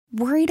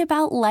Worried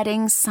about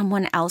letting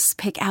someone else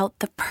pick out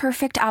the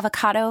perfect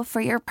avocado for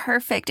your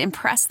perfect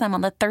impress them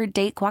on the third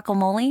date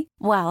guacamole?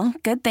 Well,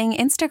 good thing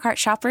Instacart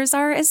shoppers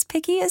are as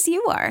picky as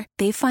you are.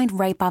 They find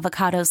ripe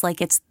avocados like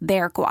it's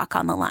their guac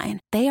on the line.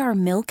 They are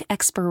milk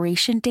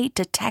expiration date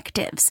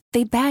detectives.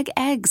 They bag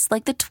eggs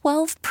like the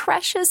 12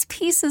 precious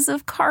pieces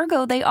of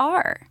cargo they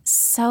are.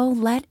 So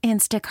let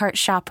Instacart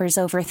shoppers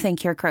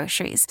overthink your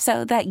groceries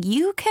so that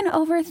you can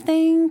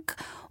overthink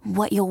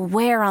what you'll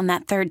wear on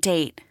that third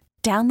date.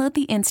 Download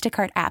the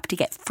Instacart app to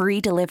get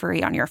free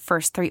delivery on your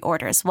first 3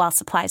 orders while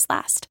supplies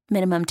last.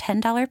 Minimum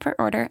 $10 per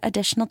order.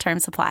 Additional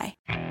terms apply.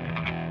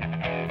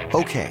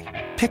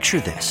 Okay, picture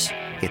this.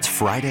 It's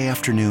Friday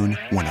afternoon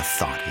when a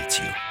thought hits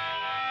you.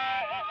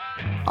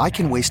 I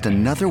can waste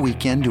another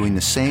weekend doing the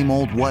same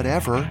old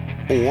whatever,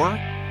 or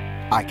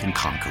I can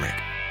conquer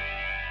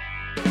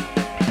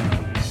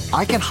it.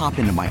 I can hop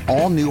into my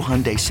all-new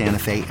Hyundai Santa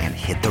Fe and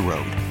hit the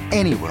road.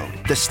 Any road.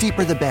 The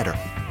steeper, the better.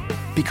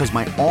 Because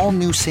my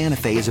all-new Santa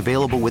Fe is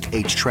available with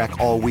H-Track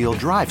all-wheel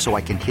drive, so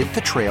I can hit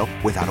the trail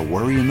without a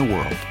worry in the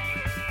world.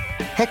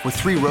 Heck, with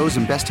 3 rows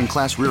and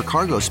best-in-class rear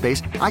cargo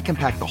space, I can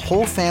pack the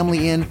whole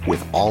family in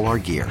with all our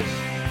gear.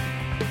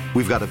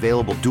 We've got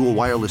available dual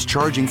wireless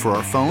charging for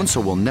our phones,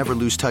 so we'll never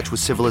lose touch with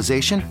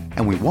civilization,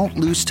 and we won't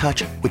lose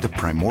touch with the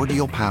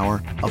primordial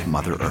power of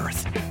Mother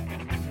Earth.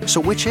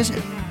 So which is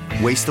it?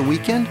 Waste the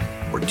weekend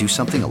or do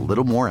something a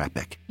little more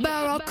epic?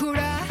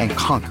 And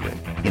conquer it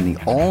in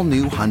the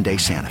all-new Hyundai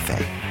Santa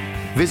Fe.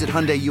 Visit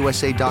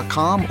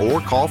HyundaiUSA.com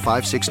or call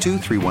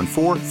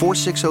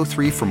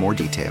 562-314-4603 for more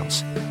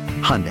details.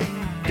 Hyundai,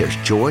 there's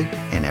joy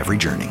in every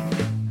journey.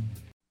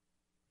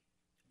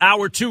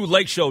 Hour 2,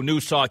 Lake Show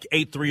News Talk,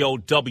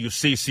 830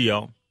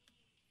 WCCO.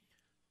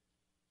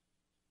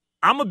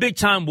 I'm a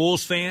big-time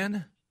Wolves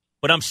fan,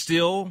 but I'm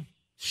still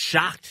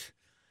shocked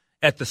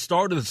at the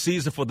start of the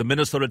season for the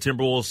Minnesota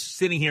Timberwolves,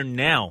 sitting here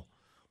now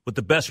with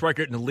the best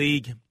record in the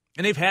league,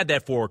 and they've had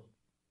that for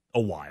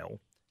a while.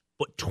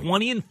 But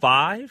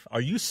 20-5? Are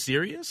you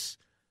serious?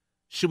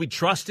 Should we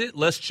trust it?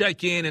 Let's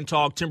check in and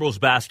talk Timberwolves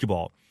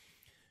basketball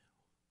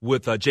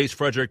with Jace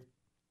Frederick,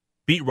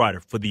 beat writer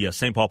for the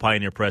St. Paul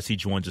Pioneer Press. He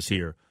joins us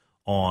here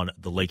on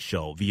the Lake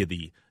Show via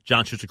the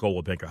John Schuster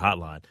Coldwell Banker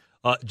Hotline.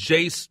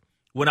 Jace,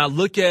 when I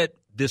look at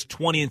this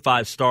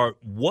 20-5 start,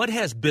 what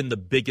has been the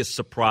biggest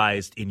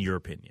surprise in your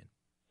opinion?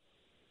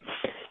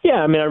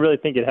 Yeah, I mean, I really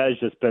think it has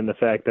just been the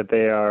fact that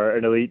they are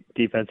an elite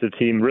defensive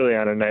team really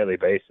on a nightly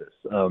basis.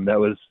 That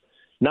was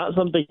not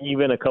something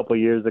even a couple of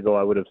years ago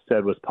I would have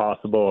said was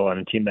possible on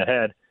a team that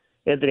had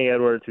Anthony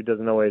Edwards, who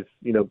doesn't always,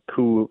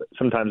 who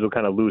sometimes will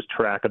kind of lose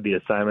track of the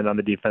assignment on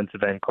the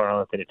defensive end. Karl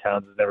Anthony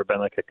Towns has never been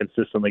like a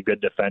consistently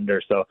good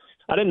defender. So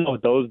I didn't know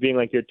those being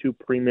like your 2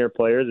 premier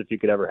players, if you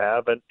could ever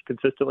have a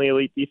consistently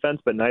elite defense,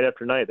 but night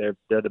after night, they're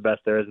the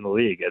best there is in the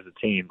league as a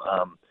team.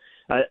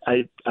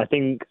 I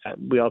think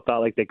we all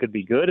thought like they could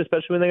be good,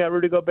 especially when they got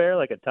Rudy Gobert,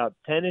 like a top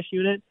 10-ish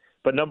unit.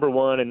 But number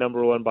one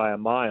by a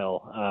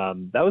mile,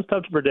 that was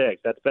tough to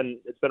predict. It's been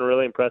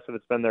really impressive.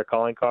 It's been their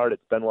calling card.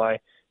 It's been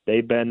why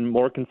they've been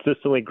more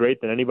consistently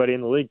great than anybody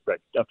in the league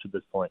up to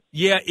this point.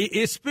 Yeah,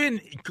 it's been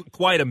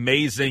quite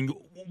amazing.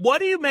 What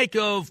do you make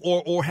of,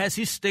 or has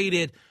he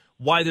stated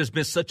why there's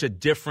been such a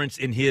difference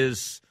in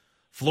his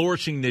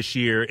flourishing this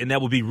year, and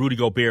that would be Rudy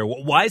Gobert?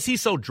 Why is he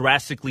so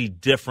drastically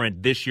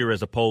different this year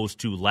as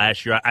opposed to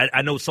last year?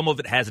 I know some of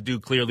it has to do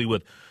clearly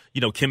with,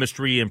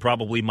 chemistry and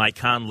probably Mike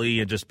Conley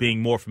and just being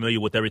more familiar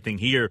with everything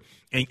here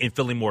and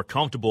feeling more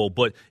comfortable.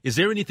 But is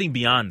there anything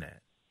beyond that?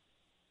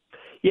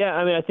 Yeah,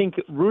 I mean, I think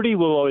Rudy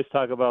will always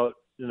talk about,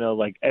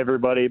 like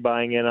everybody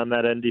buying in on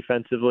that end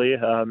defensively,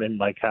 and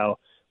like how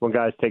when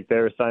guys take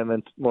their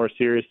assignments more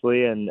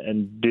seriously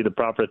and do the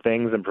proper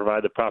things and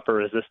provide the proper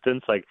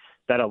resistance, like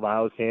that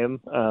allows him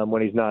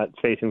when he's not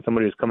facing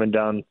somebody who's coming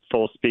down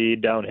full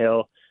speed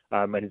downhill,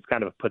 and it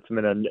kind of puts him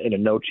in a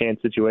no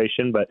chance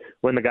situation. But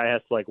when the guy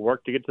has to like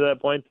work to get to that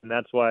point, and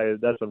that's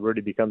when Rudy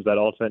becomes that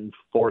ultimate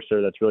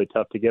enforcer that's really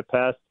tough to get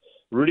past.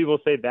 Rudy will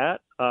say that.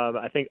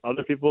 I think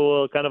other people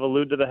will kind of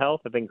allude to the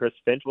health. I think Chris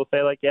Finch will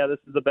say, like, yeah, this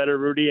is a better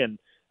Rudy. And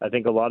I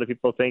think a lot of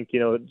people think,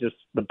 just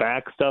the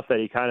back stuff that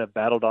he kind of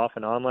battled off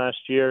and on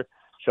last year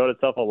showed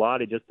itself a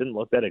lot. He just didn't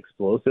look that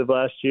explosive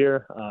last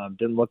year,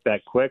 didn't look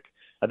that quick.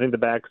 I think the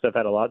back stuff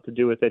had a lot to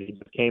do with it. He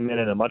just came in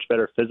a much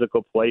better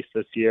physical place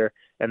this year,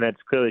 and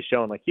that's clearly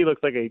shown. Like, he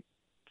looks like a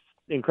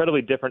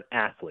incredibly different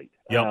athlete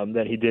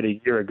than he did a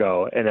year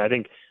ago. And I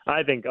think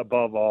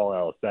above all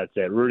else, that's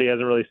it. Rudy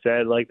hasn't really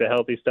said like the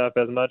healthy stuff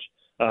as much,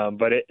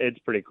 but it's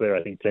pretty clear,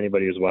 I think, to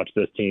anybody who's watched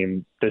this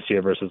team this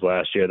year versus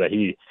last year that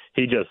he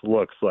just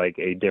looks like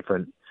a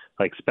different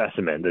like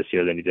specimen this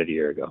year than he did a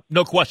year ago.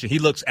 No question. He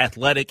looks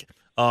athletic.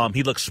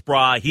 He looks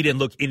spry. He didn't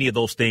look any of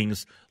those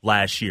things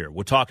last year.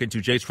 We're talking to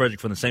Jace Frederick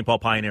from the St. Paul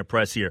Pioneer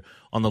Press here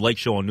on the Lake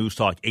Show on News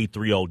Talk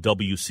 830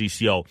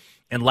 WCCO.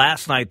 And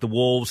last night the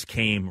Wolves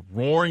came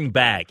roaring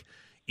back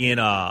in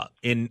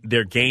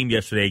their game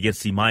yesterday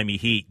against the Miami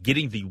Heat,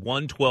 getting the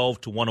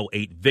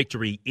 112-108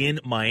 victory in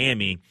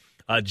Miami.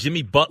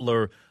 Jimmy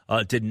Butler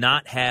did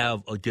not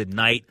have a good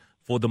night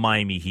for the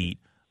Miami Heat.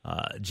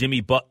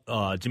 Jimmy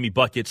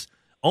Buckets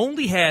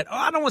only had,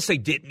 I don't want to say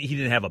he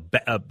didn't have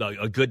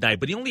a good night,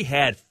 but he only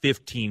had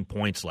 15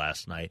 points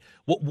last night.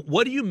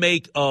 What do you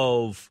make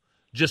of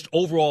just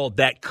overall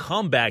that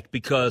comeback?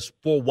 Because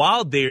for a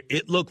while there,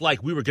 it looked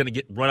like we were going to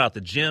get run out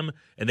the gym,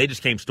 and they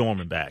just came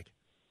storming back.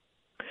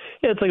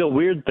 Yeah, it's like a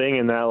weird thing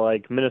in that,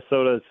 like,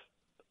 Minnesota's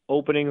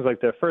openings, like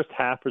their first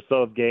half or so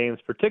of games,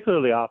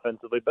 particularly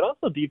offensively, but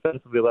also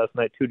defensively last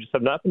night too, just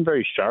have not been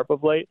very sharp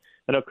of late.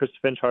 I know Chris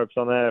Finch harps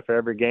on that after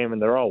every game, and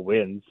they're all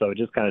wins, so it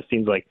just kind of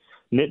seems like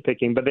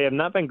nitpicking, but they have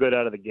not been good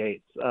out of the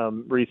gates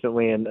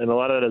recently, and a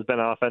lot of that has been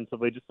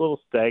offensively, just a little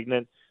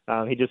stagnant.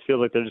 He just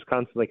feels like they're just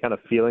constantly kind of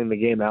feeling the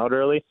game out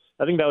early.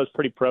 I think that was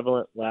pretty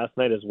prevalent last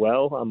night as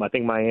well. I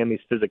think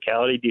Miami's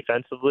physicality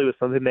defensively was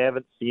something they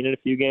haven't seen in a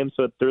few games,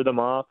 so it threw them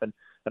off, and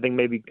I think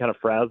maybe kind of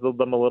frazzled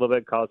them a little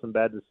bit, caused some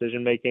bad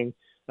decision-making.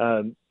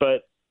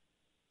 But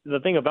the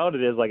thing about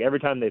it is, like, every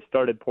time they've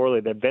started poorly,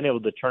 they've been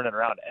able to turn it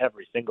around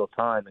every single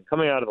time. And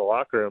coming out of the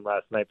locker room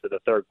last night for the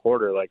third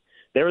quarter, like,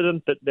 they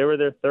were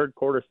their third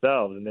quarter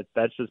selves, and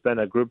that's just been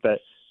a group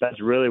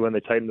that's really when they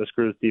tighten the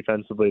screws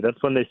defensively.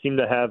 That's when they seem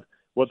to have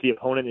what the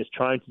opponent is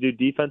trying to do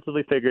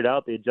defensively figured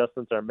out. The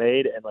adjustments are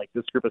made, and like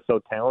this group is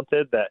so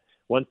talented that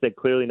once they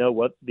clearly know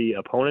what the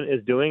opponent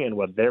is doing and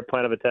what their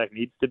plan of attack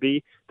needs to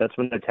be, that's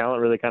when their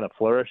talent really kind of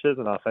flourishes,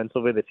 and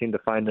offensively they seem to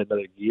find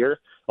another gear.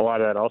 A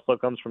lot of that also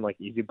comes from like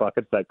easy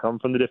buckets that come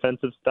from the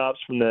defensive stops,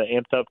 from the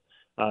amped up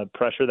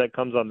pressure that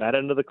comes on that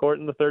end of the court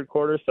in the third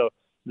quarter. So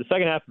the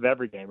second half of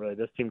every game, really,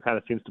 this team kind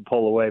of seems to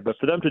pull away. But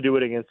for them to do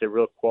it against a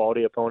real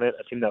quality opponent,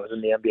 a team that was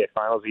in the NBA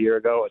Finals a year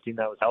ago, a team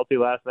that was healthy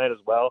last night as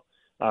well,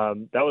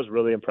 that was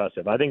really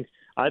impressive. I think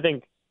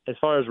as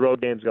far as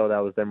road games go, that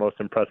was their most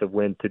impressive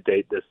win to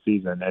date this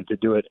season, and to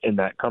do it in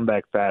that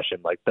comeback fashion,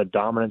 like the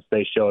dominance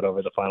they showed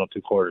over the final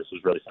two quarters,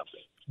 was really something.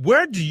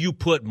 Where do you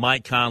put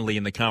Mike Conley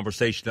in the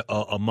conversation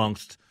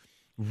amongst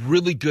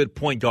really good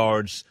point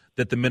guards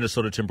that the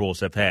Minnesota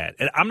Timberwolves have had?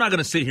 And I'm not going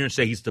to sit here and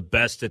say he's the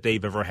best that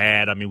they've ever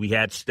had. I mean, we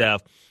had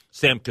Steph.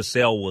 Sam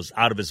Cassell was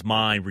out of his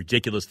mind,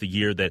 ridiculous the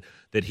year that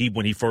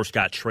when he first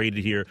got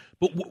traded here.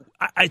 But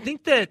I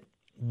think that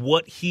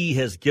what he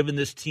has given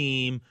this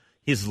team,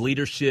 his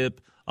leadership,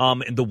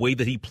 and the way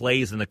that he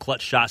plays and the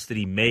clutch shots that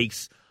he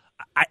makes,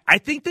 I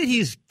think that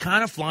he's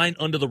kind of flying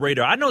under the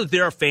radar. I know that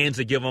there are fans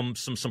that give him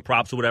some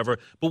props or whatever,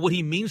 but what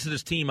he means to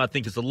this team, I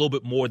think, is a little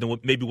bit more than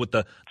what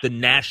the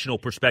national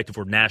perspective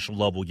or national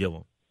level give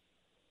him.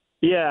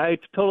 Yeah, I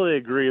totally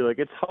agree. Like,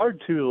 it's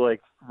hard to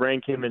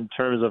rank him in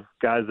terms of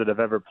guys that have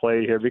ever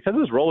played here because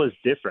his role is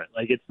different.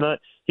 Like,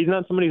 he's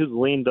not somebody who's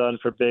leaned on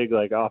for big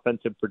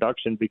offensive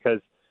production because,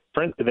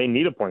 frankly, they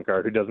need a point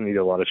guard who doesn't need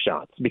a lot of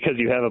shots because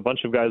you have a bunch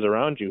of guys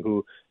around you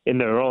who, in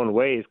their own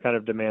ways, kind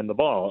of demand the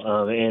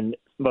ball.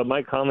 But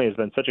Mike Conley has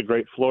been such a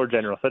great floor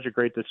general, such a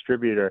great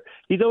distributor.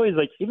 He's always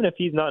even if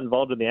he's not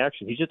involved in the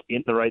action, he's just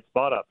in the right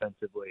spot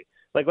offensively.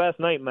 Like last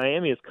night,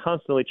 Miami is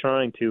constantly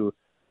trying to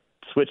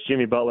switch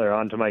Jimmy Butler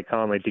onto Mike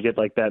Conley to get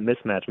that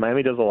mismatch.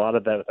 Miami does a lot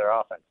of that with their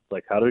offense.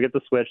 Like, how do we get the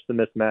switch, the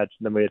mismatch,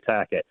 and then we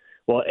attack it?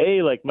 Well,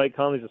 Mike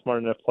Conley's a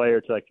smart enough player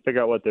to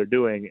figure out what they're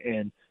doing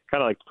and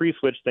kind of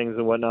pre-switch things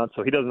and whatnot,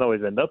 so he doesn't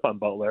always end up on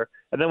Butler.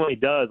 And then when he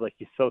does,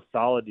 he's so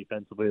solid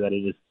defensively that it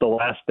is the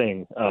last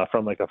thing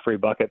from a free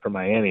bucket for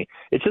Miami.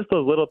 It's just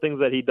those little things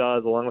that he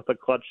does, along with the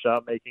clutch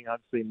shot making.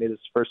 Obviously, he made his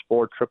first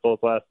 4 triples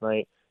last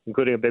night,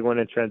 including a big one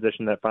in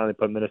transition that finally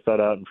put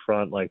Minnesota out in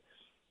front.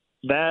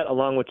 That,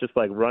 along with just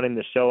running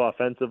the show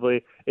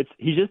offensively,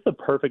 he's just the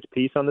perfect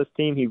piece on this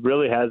team. He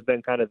really has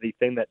been kind of the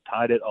thing that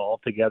tied it all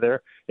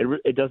together.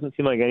 It doesn't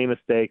seem like any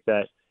mistake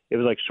that it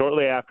was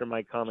shortly after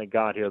Mike Conley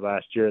got here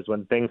last year is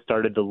when things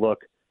started to look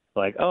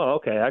like, oh,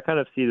 okay, I kind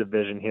of see the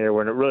vision here,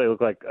 when it really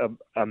looked like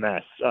a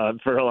mess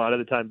for a lot of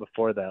the time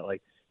before that.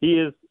 He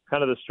is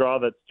kind of the straw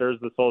that stirs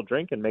this whole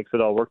drink and makes it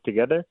all work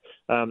together.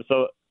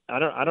 So I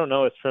don't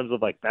know in terms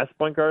of best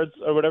point guards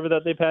or whatever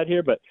that they've had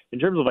here, but in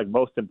terms of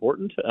most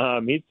important,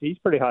 he's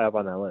pretty high up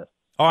on that list.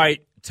 All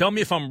right, tell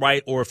me if I'm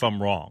right or if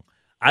I'm wrong.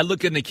 I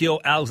look at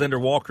Nickeil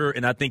Alexander-Walker,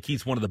 and I think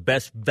he's one of the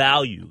best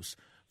values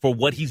for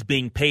what he's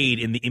being paid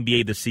in the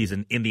NBA this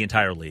season in the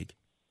entire league.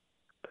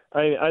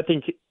 I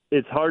think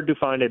it's hard to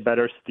find a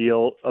better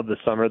steal of the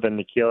summer than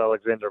Nickeil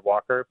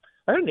Alexander-Walker.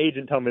 I had an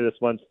agent tell me this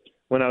once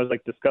when I was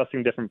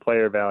discussing different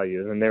player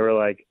values, and they were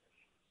like,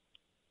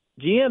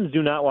 GMs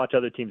do not watch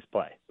other teams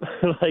play.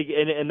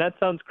 And that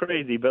sounds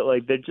crazy, but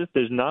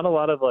there's not a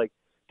lot of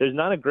there's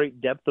not a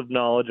great depth of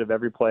knowledge of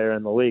every player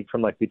in the league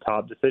from the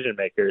top decision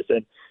makers.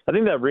 And I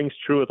think that rings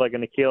true with a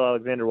Nickeil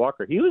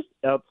Alexander-Walker. He was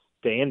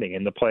outstanding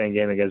in the playing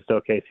game against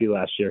OKC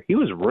last year. He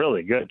was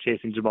really good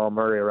chasing Jamal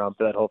Murray around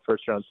for that whole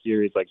first round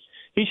series.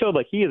 He showed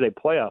he is a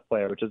playoff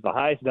player, which is the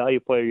highest value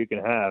player you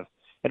can have.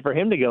 And for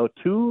him to go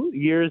 2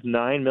 years,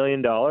 $9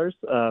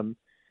 million,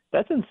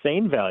 that's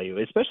insane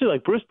value, especially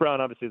Bruce Brown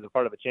obviously is a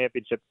part of a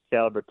championship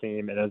caliber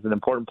team and is an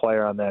important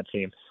player on that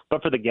team.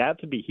 But for the gap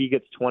to be he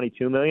gets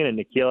 $22 million and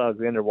Nickeil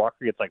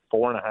Alexander-Walker gets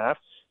 $4.5,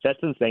 That's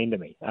insane to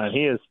me.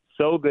 He is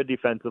so good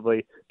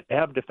defensively. They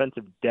have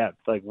defensive depth,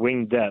 like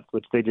wing depth,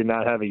 which they did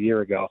not have a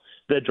year ago.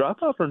 The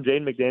drop-off from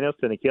Jaden McDaniels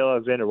to Nickeil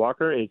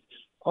Alexander-Walker is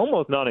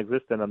almost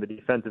non-existent on the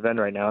defensive end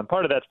right now. And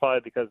part of that's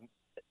probably because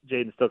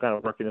Jaden's still kind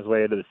of working his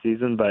way into the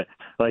season. But,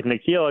 like,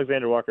 Nickeil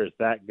Alexander-Walker is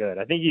that good.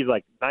 I think he's,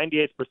 like,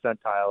 98th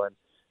percentile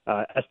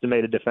in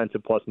estimated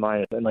defensive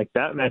plus-minus. And, like,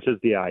 that matches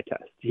the eye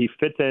test. He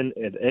fits in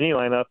any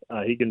lineup.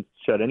 He can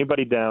shut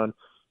anybody down.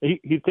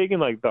 He's taking,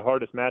 like, the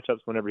hardest matchups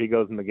whenever he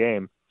goes in the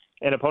game.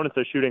 And opponents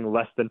are shooting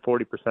less than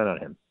 40% on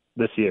him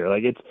this year.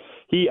 Like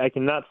I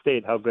cannot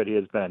state how good he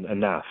has been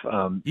enough.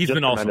 He's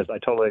been tremendous. awesome. I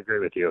totally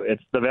agree with you.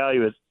 The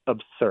value is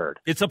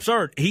absurd. It's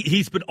absurd.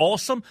 He's been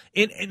awesome.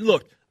 And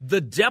look, the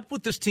depth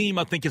with this team,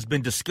 I think, has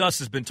been discussed,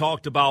 has been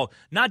talked about,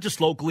 not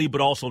just locally, but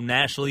also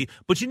nationally.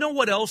 But you know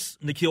what else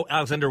Nickeil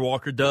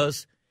Alexander-Walker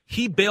does?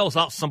 He bails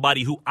out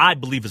somebody who I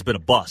believe has been a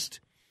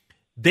bust.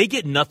 They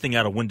get nothing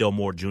out of Wendell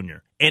Moore Jr.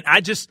 And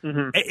I've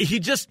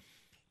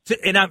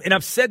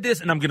said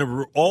this, and I'm going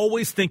to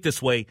always think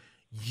this way.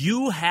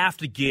 You have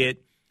to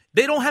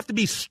they don't have to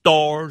be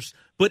stars,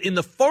 but in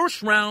the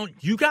first round,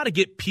 you got to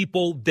get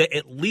people that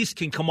at least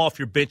can come off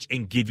your bench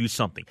and give you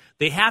something.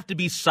 They have to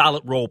be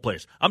solid role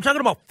players. I'm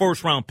talking about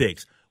first-round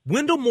picks.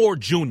 Wendell Moore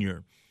Jr.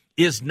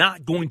 is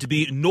not going to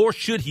be, nor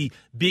should he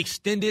be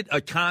extended a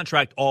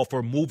contract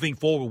offer moving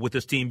forward with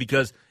this team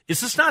because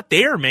it's just not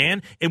there,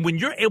 man. And when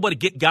you're able to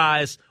get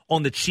guys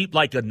on the cheap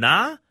like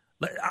a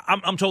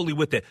I'm totally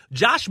with that.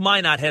 Josh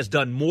Minot has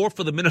done more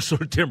for the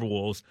Minnesota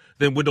Timberwolves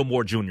than Wendell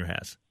Moore Jr.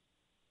 has.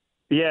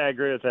 Yeah, I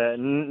agree with that.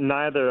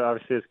 Neither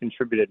obviously has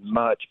contributed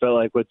much, but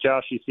like with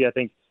Josh, you see, I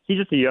think he's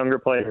just a younger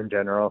player in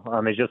general.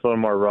 He's just a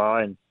little more raw,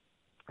 and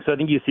so I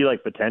think you see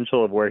like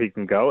potential of where he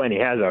can go, and he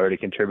has already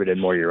contributed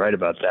more. You're right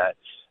about that.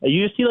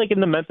 You see like in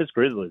the Memphis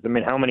Grizzlies. I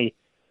mean, how many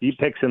deep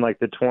picks in like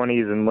the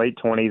 20s and late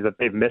 20s that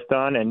they've missed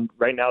on, and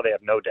right now they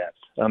have no depth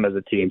as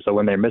a team. So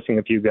when they're missing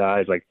a few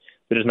guys, like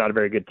they're just not a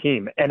very good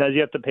team. And as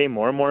you have to pay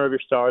more and more of your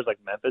stars, like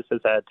Memphis has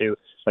had to,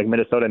 like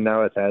Minnesota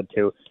now has had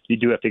to, you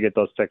do have to get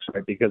those picks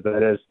right because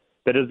that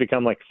has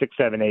become like 6,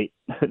 7, 8,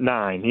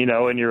 9,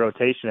 in your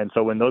rotation. And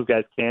so when those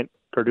guys can't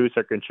produce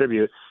or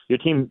contribute, your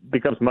team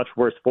becomes much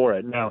worse for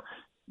it. Now,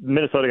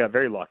 Minnesota got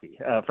very lucky,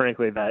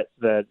 frankly,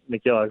 that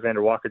Nickeil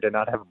Alexander-Walker did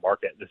not have a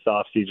market this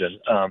offseason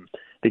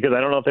because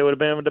I don't know if they would have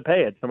been able to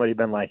pay it. Somebody had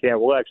been like, yeah,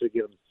 we'll actually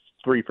give him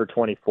 3 for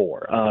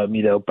 24,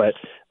 but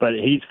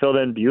he's filled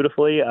in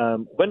beautifully.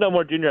 Wendell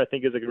Moore Jr. I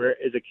think is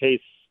a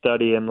case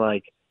study in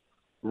like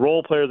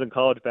role players in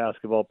college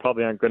basketball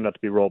probably aren't good enough to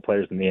be role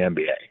players in the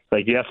NBA.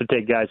 Like you have to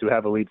take guys who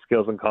have elite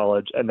skills in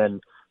college and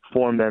then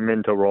form them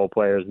into role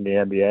players in the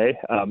NBA.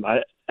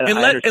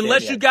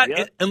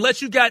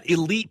 Unless you got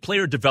elite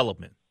player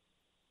development.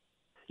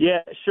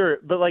 Yeah, sure,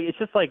 but like it's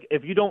just like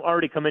if you don't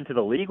already come into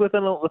the league with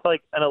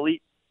like an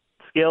elite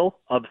skill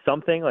of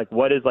something, like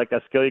what is like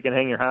a skill you can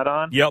hang your hat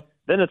on,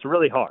 then it's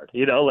really hard.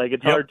 Like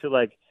it's hard to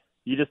like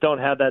you just don't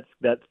have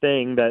that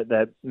thing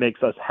that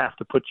makes us have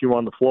to put you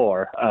on the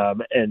floor.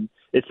 And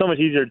it's so much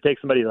easier to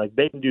take somebody like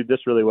they can do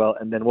this really well,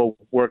 and then we'll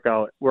work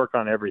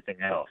on everything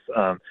else.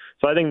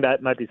 So I think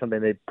that might be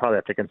something they probably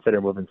have to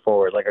consider moving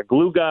forward. Like a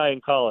glue guy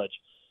in college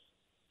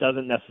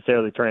doesn't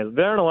necessarily translate.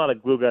 There aren't a lot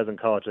of glue guys in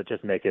college that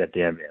just make it at the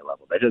NBA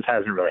level. That just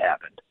hasn't really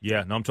happened.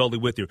 Yeah, no, I'm totally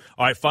with you.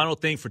 All right, final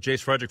thing for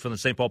Jace Frederick from the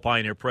St. Paul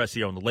Pioneer Press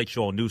here on the Lake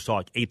Show on News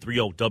Talk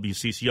 830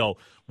 WCCO.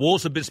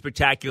 Wolves have been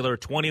spectacular.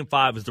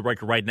 20-5 is the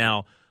record right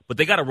now, but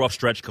they got a rough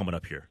stretch coming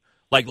up here.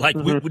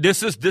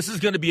 This is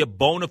going to be a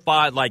bona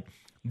fide,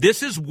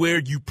 this is where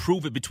you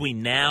prove it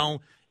between now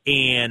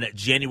and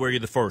January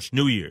the 1st,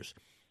 New Year's.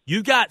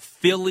 You got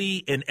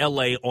Philly and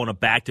L.A. on a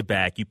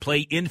back-to-back. You play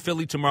in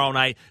Philly tomorrow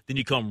night, then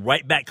you come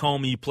right back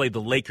home and you play the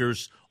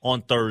Lakers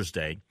on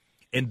Thursday.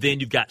 And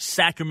then you've got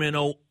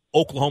Sacramento,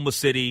 Oklahoma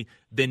City.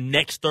 Then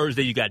next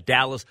Thursday you got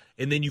Dallas.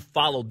 And then you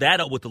follow that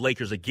up with the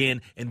Lakers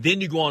again. And then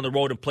you go on the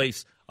road and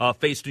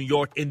face New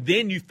York. And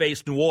then you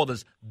face New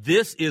Orleans.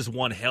 This is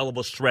one hell of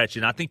a stretch.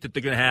 And I think that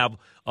they're going to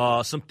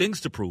have some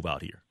things to prove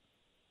out here.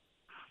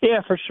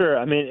 Yeah, for sure.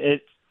 I mean,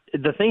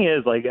 the thing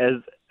is,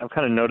 as I've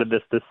kind of noted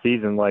this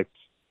season,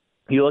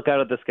 you look out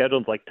at the schedule,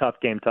 it's like tough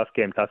game.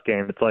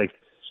 It's like,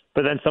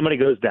 but then somebody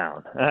goes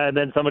down, and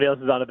then somebody else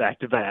is on a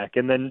back-to-back,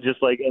 and then it's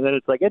like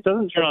it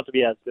doesn't turn out to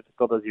be as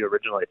difficult as you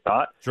originally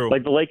thought. True.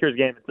 Like the Lakers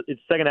game,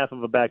 it's second half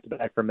of a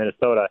back-to-back for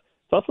Minnesota.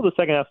 It's also the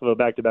second half of a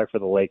back-to-back for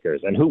the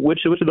Lakers. And which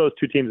of those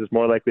two teams is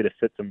more likely to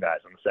sit some guys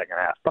in the second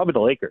half? Probably the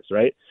Lakers,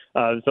 right?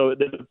 So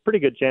there's a pretty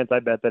good chance, I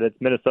bet, that it's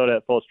Minnesota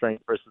at full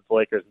strength versus the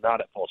Lakers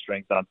not at full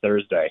strength on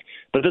Thursday.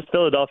 But this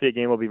Philadelphia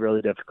game will be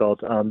really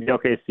difficult. The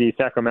OKC,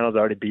 Sacramento's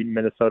already beaten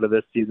Minnesota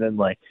this season.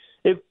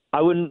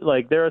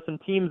 There are some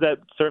teams that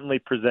certainly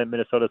present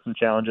Minnesota some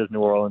challenges.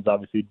 New Orleans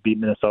obviously beat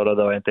Minnesota,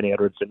 though Anthony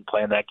Edwards didn't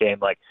play in that game.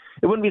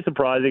 It wouldn't be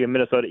surprising if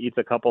Minnesota eats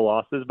a couple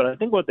losses, but I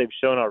think what they've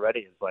shown already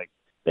is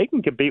they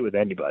can compete with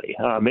anybody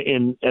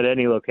at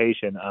any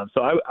location.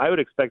 So I would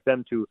expect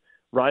them to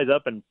rise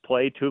up and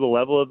play to the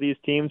level of these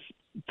teams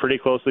pretty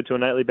closely to a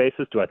nightly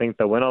basis. Do I think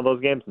they'll win all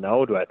those games?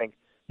 No. Do I think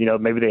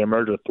maybe they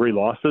emerge with 3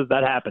 losses.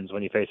 That happens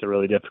when you face a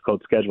really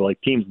difficult schedule.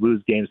 Like, teams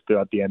lose games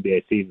throughout the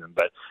NBA season.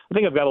 But I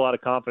think I've got a lot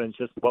of confidence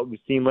just what we've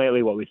seen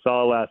lately, what we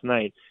saw last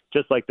night,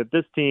 just like that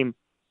this team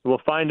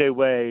will find a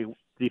way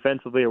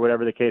defensively or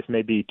whatever the case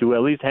may be to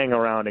at least hang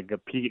around and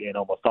compete in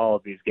almost all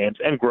of these games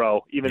and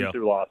grow even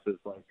through losses.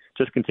 Like,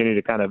 just continue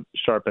to kind of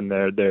sharpen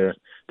their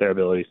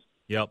abilities.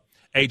 Yep.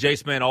 Hey,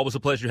 Jace, man, always a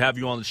pleasure to have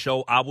you on the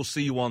show. I will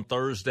see you on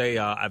Thursday.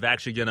 I'm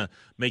actually going to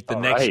make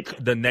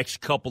the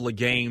next couple of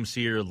games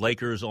here,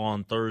 Lakers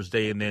on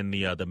Thursday and then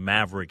the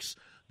Mavericks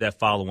that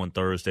follow on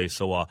Thursday.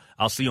 So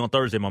I'll see you on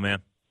Thursday, my man.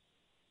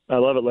 I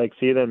love it, Lake.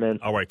 See you then, man.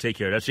 All right, take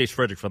care. That's Jace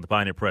Frederick from the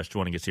Pioneer Press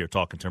joining us here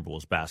talking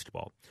Timberwolves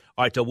basketball.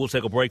 All right, we'll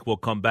take a break. We'll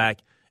come back.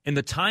 And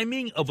the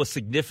timing of a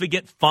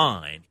significant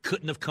fine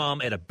couldn't have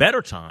come at a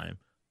better time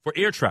for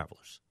air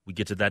travelers. We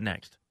get to that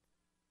next.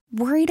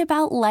 Worried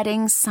about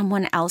letting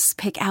someone else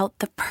pick out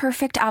the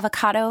perfect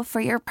avocado for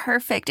your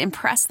perfect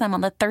impress them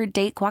on the third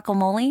date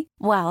guacamole?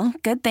 Well,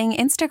 good thing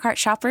Instacart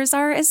shoppers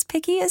are as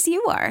picky as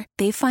you are.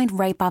 They find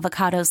ripe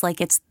avocados like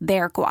it's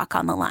their guac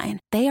on the line.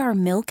 They are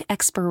milk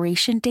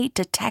expiration date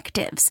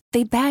detectives.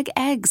 They bag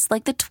eggs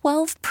like the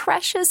 12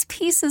 precious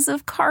pieces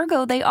of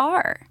cargo they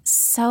are.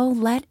 So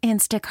let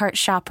Instacart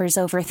shoppers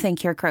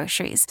overthink your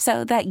groceries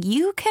so that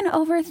you can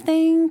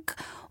overthink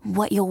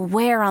what you'll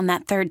wear on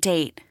that third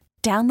date.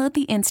 Download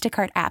the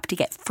Instacart app to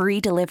get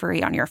free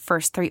delivery on your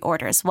first 3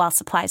 orders while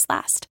supplies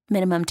last.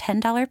 Minimum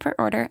 $10 per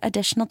order.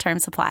 Additional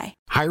terms apply.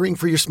 Hiring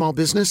for your small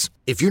business?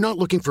 If you're not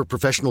looking for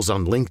professionals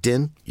on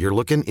LinkedIn, you're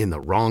looking in the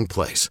wrong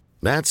place.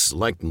 That's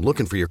like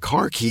looking for your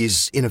car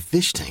keys in a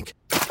fish tank.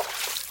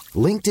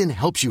 LinkedIn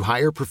helps you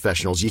hire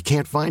professionals you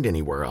can't find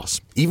anywhere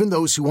else, even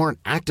those who aren't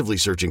actively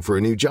searching for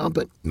a new job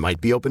but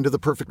might be open to the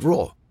perfect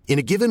role. In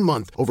a given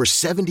month, over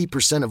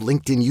 70% of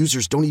LinkedIn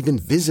users don't even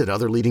visit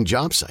other leading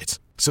job sites.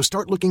 So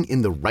start looking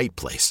in the right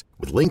place.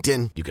 With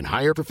LinkedIn, you can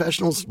hire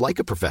professionals like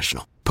a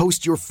professional.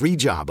 Post your free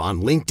job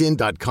on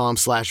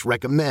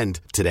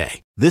linkedin.com/recommend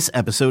today. This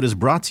episode is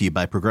brought to you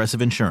by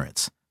Progressive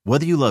Insurance.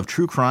 Whether you love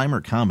true crime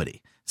or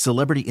comedy,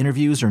 celebrity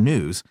interviews or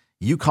news,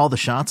 you call the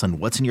shots on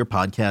what's in your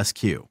podcast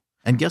queue.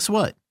 And guess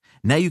what?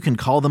 Now you can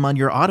call them on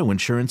your auto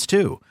insurance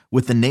too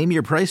with the Name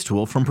Your Price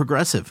tool from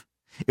Progressive.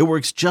 It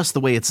works just the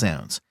way it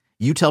sounds.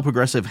 You tell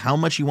Progressive how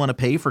much you want to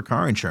pay for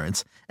car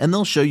insurance, and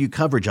they'll show you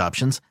coverage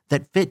options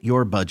that fit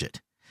your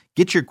budget.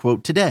 Get your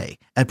quote today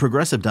at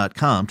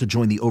Progressive.com to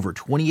join the over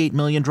 28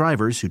 million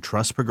drivers who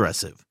trust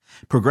Progressive.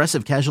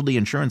 Progressive Casualty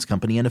Insurance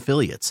Company and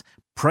Affiliates.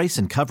 Price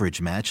and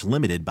coverage match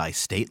limited by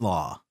state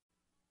law.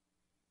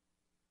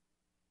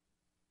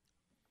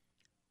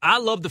 I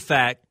love the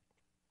fact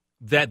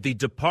that the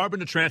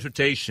Department of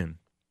Transportation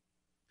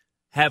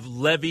have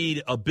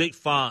levied a big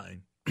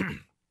fine,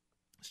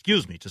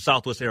 to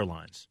Southwest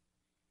Airlines.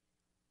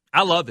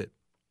 I love it.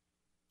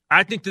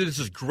 I think that this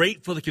is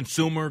great for the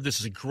consumer.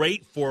 This is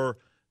great for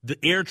the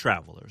air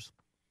travelers.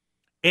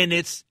 And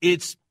it's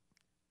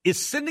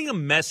sending a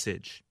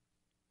message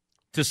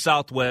to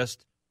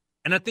Southwest,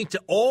 and I think to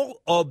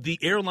all of the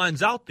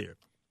airlines out there,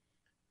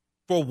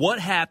 for what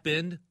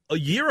happened a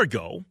year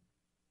ago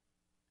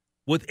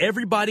with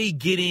everybody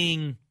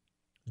getting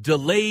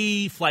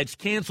delayed, flights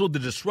canceled, the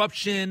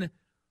disruption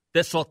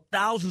that saw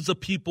thousands of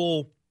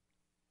people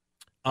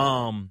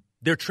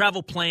their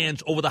travel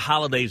plans over the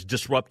holidays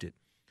disrupted.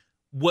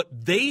 What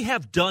they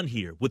have done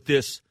here with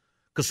this,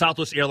 because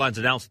Southwest Airlines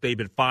announced they've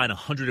been fined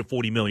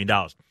 $140 million.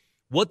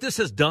 What this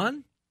has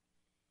done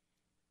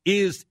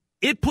is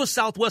it puts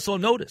Southwest on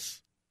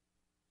notice.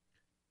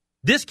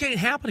 This can't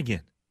happen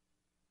again.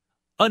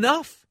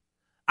 Enough.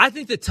 I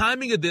think the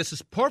timing of this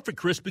is perfect,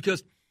 Chris,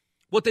 because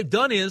what they've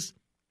done is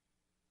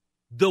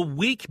the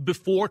week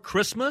before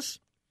Christmas,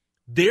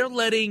 they're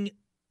letting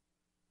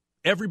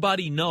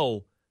everybody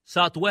know,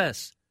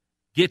 Southwest,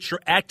 get your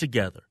act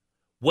together.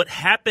 What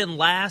happened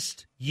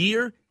last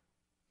year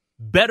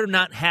better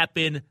not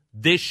happen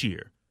this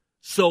year.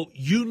 So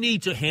you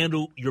need to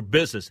handle your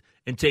business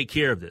and take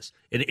care of this.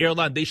 And the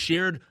airline, they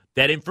shared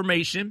that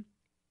information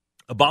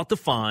about the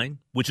fine,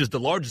 which is the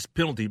largest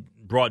penalty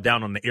brought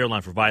down on the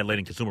airline for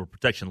violating consumer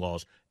protection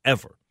laws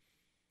ever.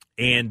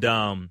 And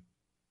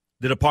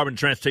the Department of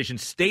Transportation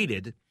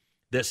stated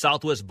that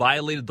Southwest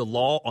violated the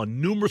law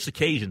on numerous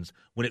occasions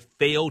when it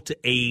failed to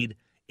aid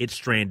its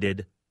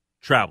stranded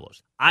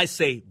travelers. I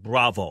say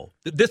bravo.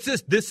 This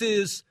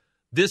is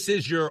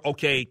your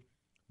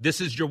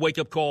wake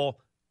up call.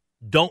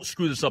 Don't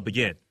screw this up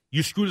again.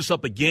 You screw this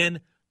up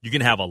again, you're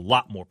going to have a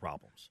lot more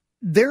problems.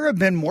 There have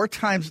been more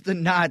times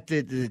than not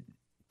that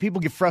people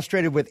get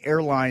frustrated with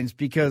airlines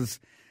because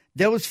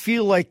they always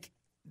feel like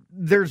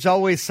there's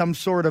always some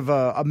sort of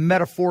a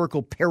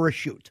metaphorical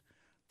parachute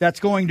that's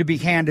going to be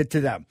handed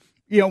to them.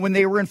 You know, when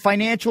they were in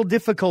financial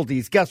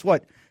difficulties, guess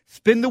what?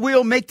 Spin the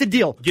wheel, make the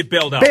deal. Get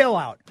bailed out.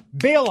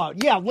 Bail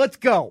out. Yeah, let's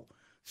go.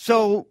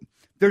 So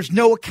there's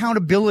no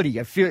accountability.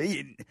 I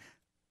feel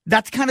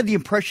that's kind of the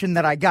impression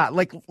that I got.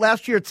 Like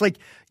last year, it's like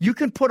you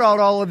can put out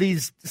all of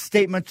these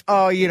statements.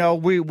 Oh, you know,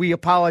 we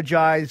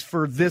apologize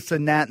for this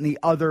and that and the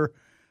other.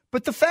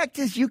 But the fact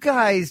is you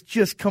guys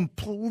just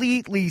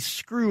completely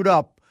screwed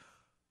up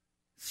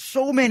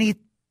so many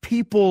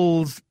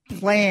people's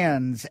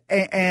plans.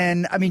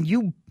 And I mean,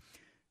 you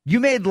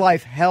made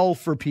life hell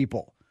for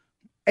people.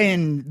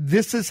 And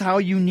this is how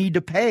you need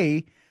to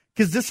pay,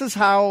 because this is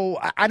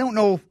how, I don't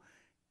know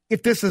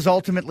if this is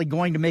ultimately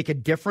going to make a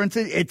difference.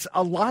 It's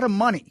a lot of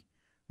money.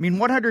 I mean,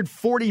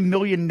 $140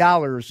 million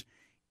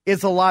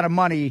is a lot of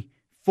money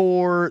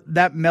for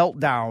that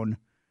meltdown.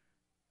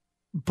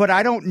 But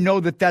I don't know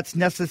that that's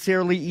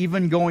necessarily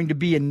even going to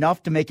be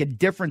enough to make a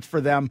difference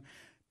for them,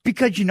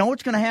 because you know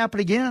it's going to happen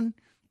again.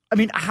 I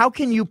mean, how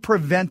can you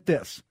prevent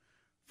this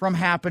from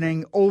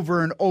happening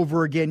over and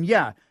over again?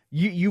 Yeah,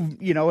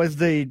 you know, as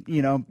the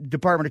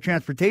Department of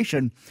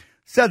Transportation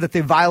said that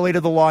they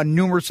violated the law on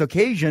numerous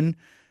occasions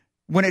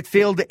when it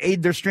failed to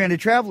aid their stranded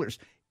travelers.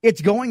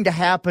 It's going to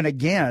happen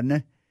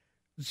again.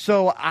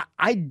 So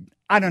I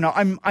don't know.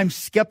 I'm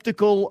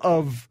skeptical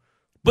of.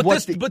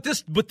 But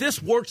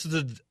this works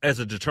as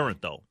a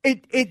deterrent, though.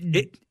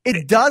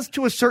 It does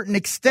to a certain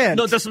extent.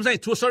 No, that's what I'm saying.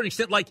 To a certain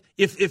extent, like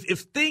if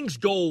things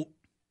go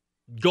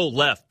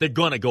left, they're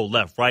gonna go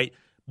left, right?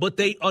 But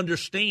they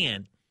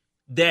understand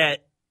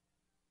that.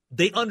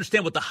 They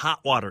understand what the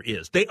hot water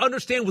is. They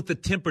understand what the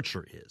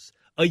temperature is.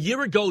 A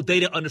year ago, they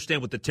didn't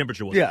understand what the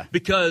temperature was. Yeah.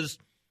 Because,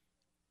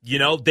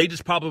 they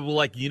just probably were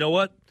like, you know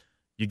what?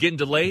 You're getting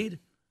delayed.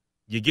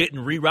 You're getting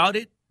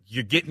rerouted.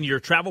 You're getting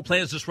your travel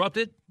plans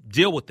disrupted.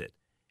 Deal with it.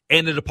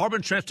 And the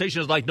Department of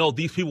Transportation is like, no,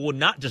 these people will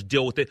not just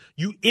deal with it.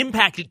 You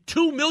impacted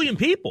 2 million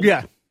people.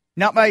 Yeah.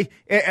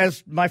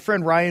 As my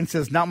friend Ryan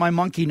says, not my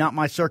monkey, not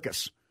my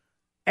circus.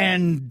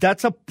 And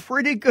that's a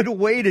pretty good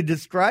way to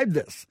describe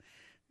this.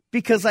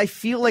 Because I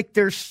feel like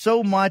there's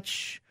so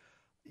much,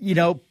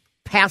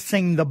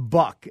 passing the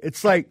buck.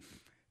 It's like,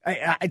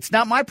 it's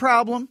not my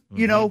problem.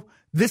 Mm-hmm.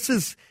 This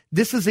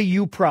is a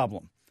you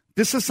problem.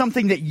 This is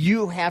something that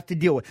you have to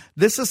deal with.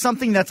 This is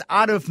something that's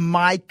out of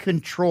my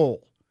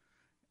control.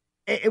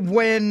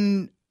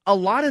 When a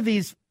lot of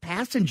these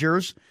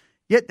passengers,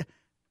 yet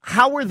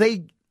how are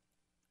they?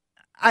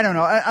 I don't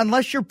know.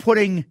 Unless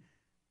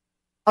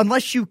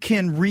you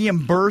can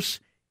reimburse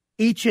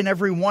each and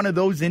every one of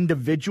those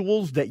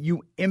individuals that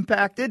you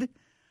impacted,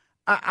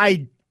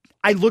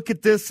 I look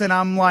at this and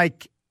I'm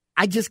like,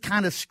 I just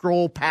kind of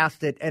scroll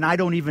past it and I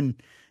don't even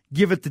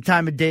give it the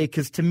time of day,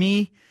 because to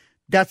me,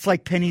 that's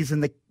like pennies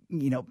in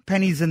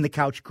the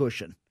couch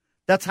cushion.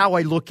 That's how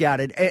I look at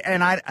it,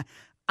 and I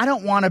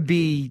don't want to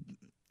be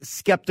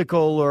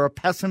skeptical or a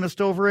pessimist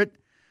over it,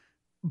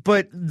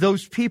 but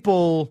those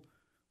people,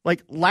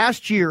 like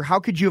last year, how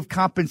could you have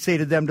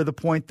compensated them to the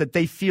point that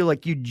they feel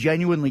like you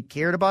genuinely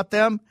cared about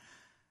them?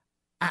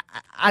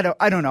 I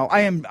don't know.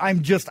 I'm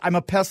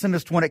a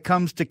pessimist when it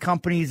comes to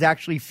companies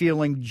actually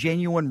feeling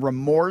genuine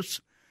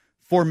remorse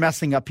for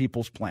messing up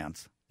people's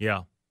plans.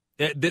 Yeah.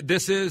 I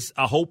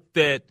hope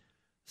that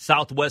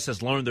Southwest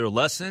has learned their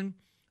lesson.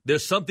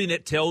 There's something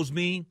that tells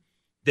me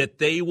that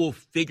they will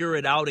figure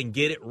it out and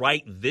get it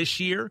right this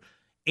year.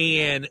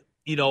 And,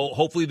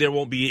 hopefully there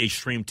won't be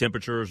extreme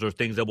temperatures or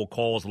things that will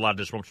cause a lot of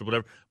disruption or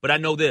whatever. But I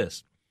know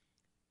this.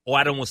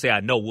 I don't want to say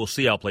I know. We'll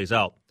see how it plays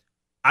out.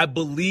 I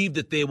believe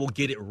that they will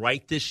get it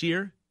right this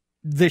year.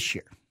 This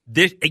year.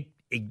 That's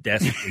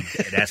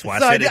why I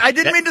said it. I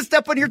didn't mean to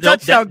step on your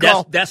touchdown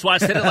call. That's why I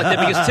said it like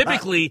that, because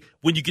typically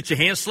when you get your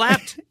hand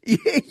slapped,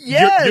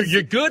 yes.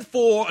 you're good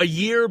for a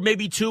year,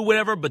 maybe two,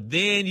 whatever, but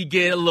then you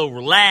get a little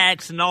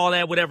relaxed and all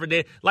that, whatever.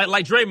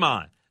 Like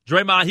Draymond.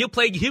 Draymond,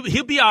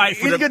 he'll be all right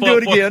for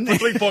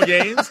 3-4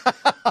 games.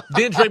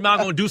 Then Draymond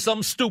going to do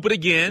something stupid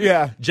again.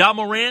 Yeah. Ja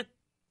Morant,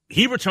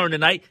 he returned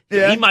tonight.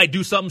 Yeah. He might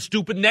do something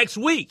stupid next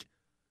week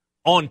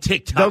on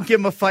TikTok. Don't give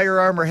him a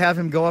firearm or have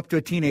him go up to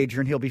a teenager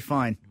and he'll be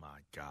fine. My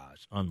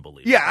gosh,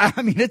 unbelievable. Yeah,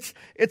 I mean, it's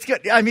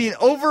good. I mean,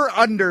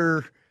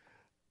 under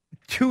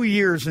 2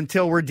 years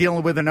until we're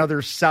dealing with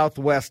another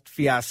Southwest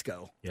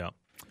fiasco. Yeah.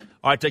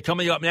 All right,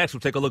 coming up next, we'll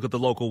take a look at the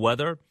local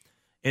weather.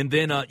 And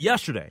then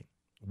yesterday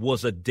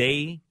was a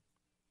day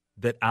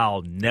that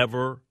I'll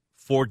never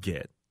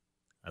forget.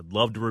 I'd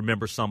love to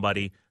remember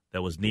somebody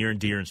that was near and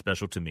dear and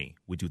special to me.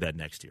 We do that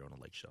next year on The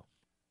Lake Show.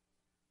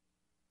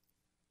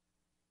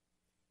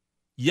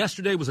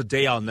 Yesterday was a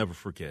day I'll never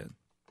forget.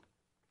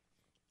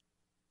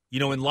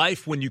 In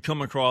life, when you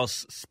come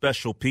across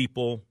special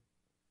people,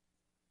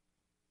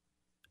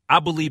 I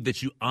believe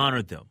that you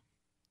honor them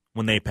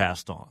when they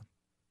passed on.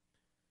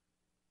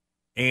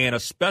 And a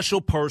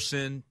special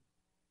person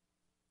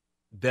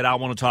that I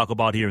want to talk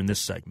about here in this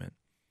segment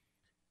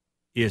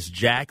is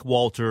Jack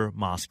Walter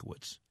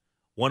Moskowitz,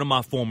 one of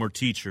my former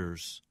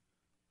teachers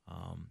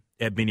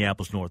at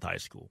Minneapolis North High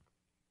School.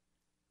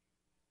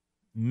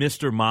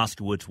 Mr.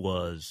 Moskowitz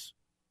was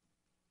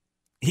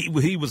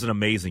he was an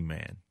amazing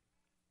man.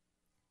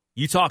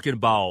 You talking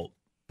about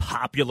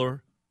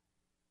popular?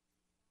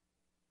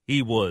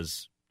 He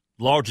was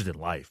larger than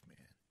life, man.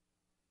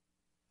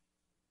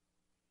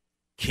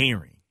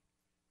 Caring,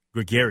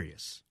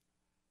 gregarious.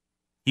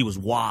 He was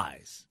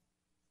wise.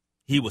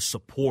 He was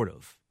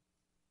supportive.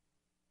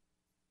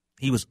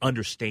 He was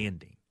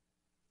understanding.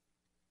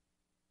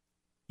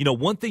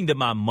 One thing that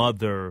my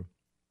mother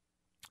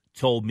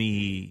told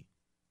me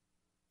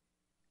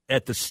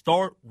at the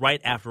start,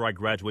 right after I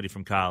graduated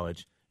from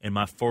college, and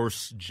my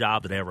first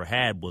job that I ever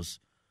had was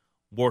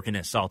working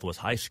at Southwest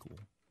High School.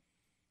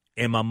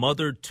 And my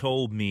mother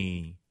told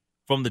me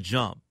from the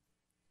jump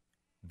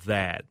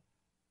that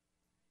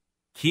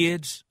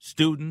kids,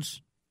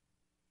 students,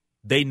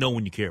 they know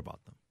when you care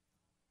about them.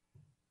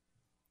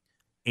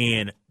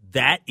 And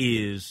that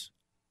is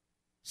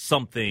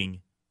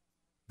something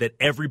that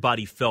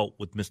everybody felt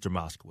with Mr.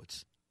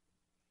 Moskowitz.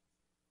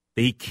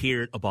 They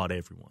cared about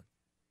everyone.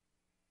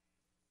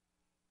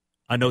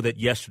 I know that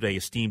yesterday,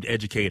 esteemed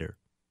educator,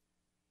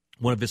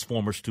 one of his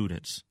former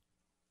students,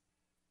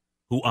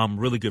 who I'm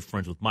really good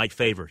friends with, Mike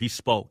Favor, he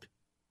spoke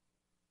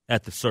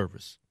at the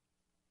service.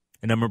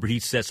 And I remember he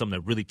said something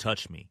that really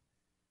touched me.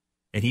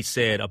 And he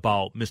said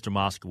about Mr.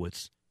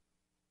 Moskowitz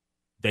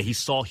that he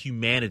saw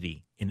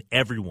humanity in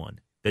everyone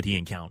that he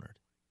encountered.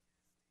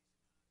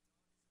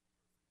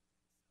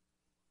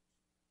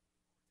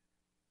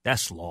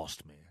 That's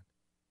lost, man.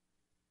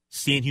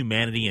 Seeing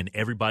humanity in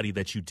everybody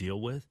that you deal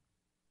with,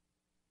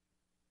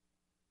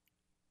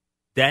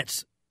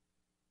 that's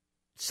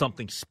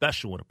something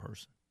special in a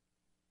person.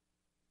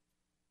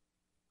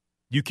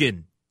 You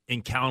can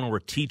encounter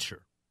a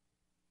teacher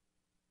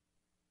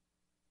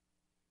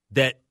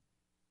that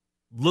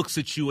looks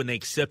at you and they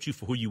accept you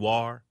for who you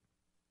are.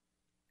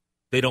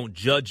 They don't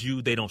judge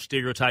you. They don't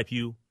stereotype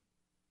you.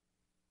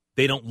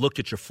 They don't look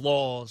at your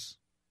flaws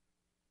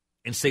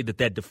and say that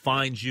that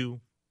defines you.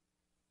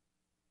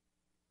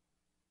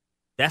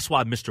 That's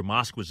why Mr.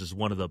 Moskowitz is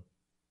one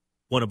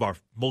of our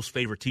most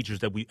favorite teachers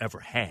that we ever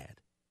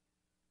had.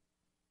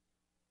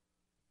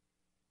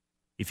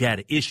 If you had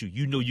an issue,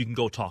 you knew you can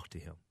go talk to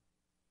him.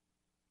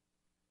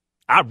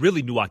 I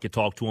really knew I could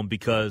talk to him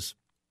because,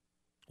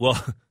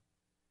 well,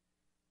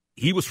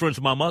 he was friends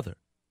with my mother.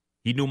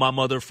 He knew my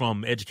mother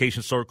from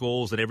education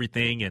circles and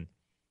everything, and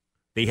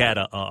they had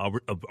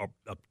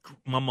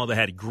my mother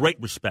had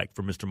great respect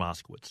for Mr.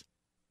 Moskowitz.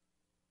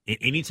 And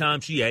anytime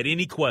she had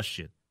any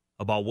question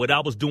about what I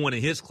was doing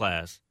in his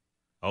class,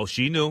 oh,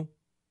 she knew.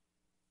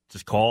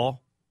 Just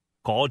call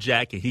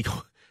Jack, and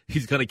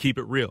he's going to keep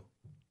it real.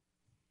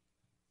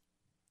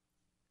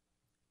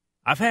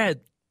 I've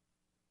had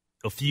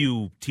a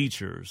few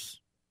teachers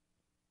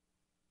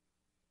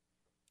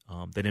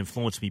that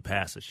influenced me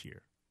past this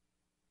year.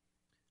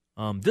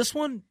 This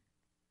one,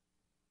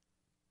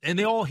 and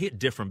they all hit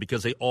different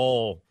because they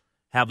all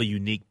have a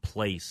unique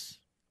place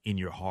in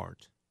your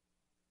heart.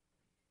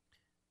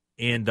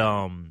 And,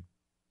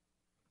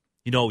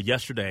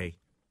 yesterday,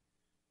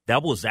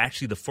 that was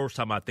actually the first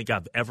time I think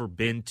I've ever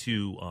been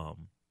to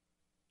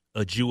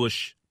a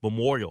Jewish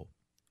memorial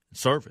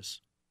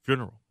service,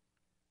 funeral.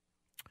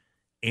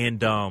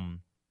 And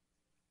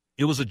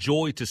it was a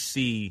joy to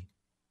see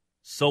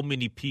so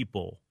many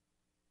people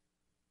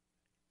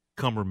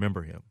come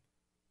remember him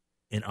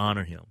and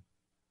honor him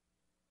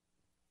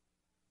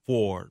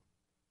for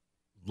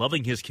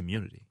loving his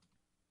community.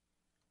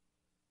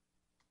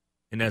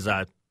 And as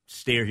I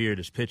stare here at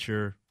his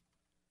picture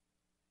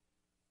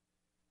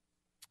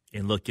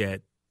and look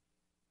at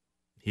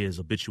his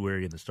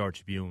obituary in the Star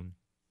Tribune,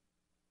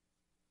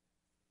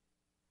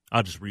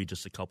 I'll just read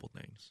just a couple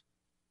things.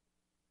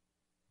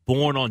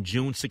 Born on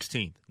June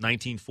 16th,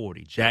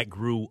 1940, Jack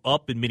grew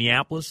up in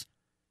Minneapolis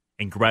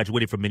and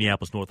graduated from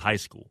Minneapolis North High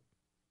School,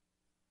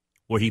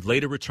 where he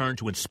later returned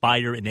to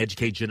inspire and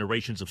educate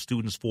generations of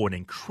students for an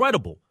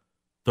incredible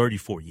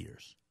 34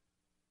 years.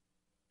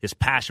 His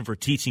passion for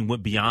teaching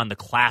went beyond the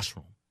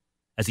classroom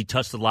as he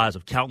touched the lives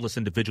of countless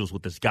individuals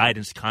with his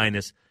guidance,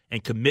 kindness,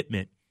 and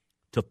commitment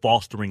to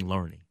fostering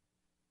learning.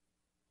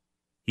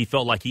 He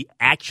felt like he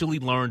actually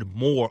learned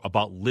more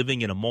about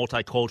living in a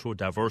multicultural,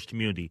 diverse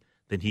community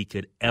than he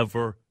could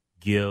ever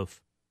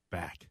give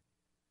back.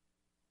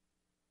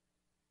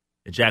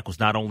 And Jack was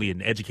not only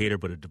an educator,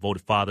 but a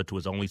devoted father to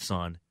his only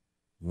son,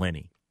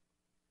 Lenny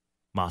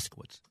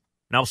Moskowitz.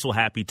 And I was so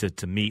happy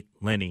to meet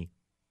Lenny.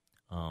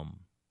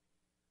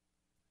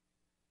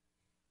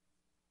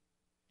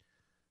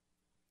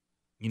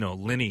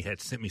 Lenny had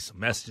sent me some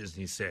messages,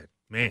 and he said,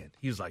 man,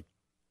 he was like,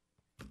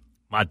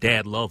 my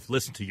dad loved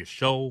listening to your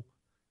show.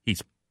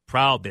 He's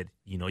proud that,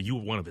 you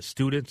were one of his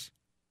students.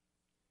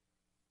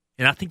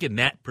 And I think in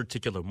that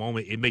particular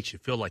moment, it makes you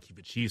feel like you've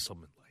achieved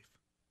something in life.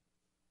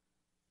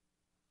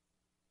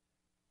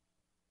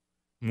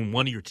 When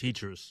one of your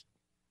teachers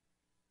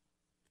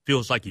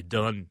feels like you've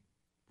done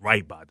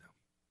right by them.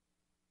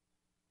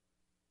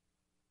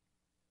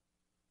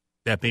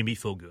 That made me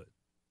feel good.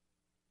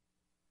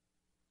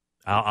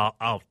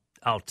 I'll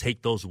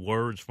take those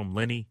words from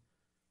Lenny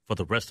for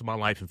the rest of my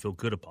life and feel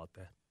good about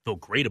that. Feel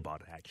great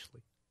about it,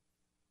 actually.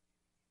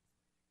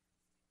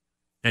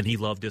 And he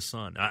loved his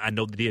son. I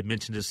know that he had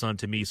mentioned his son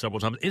to me several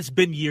times. It's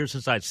been years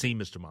since I'd seen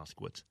Mr.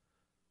 Moskowitz.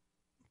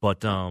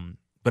 But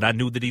I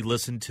knew that he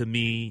listened to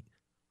me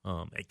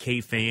at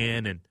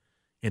K-Fan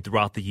and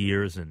throughout the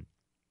years. And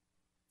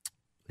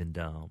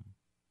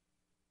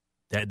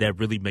that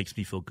really makes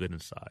me feel good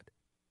inside.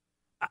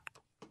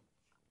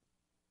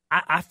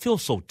 I feel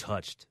so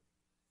touched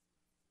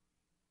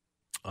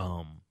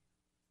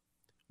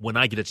when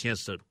I get a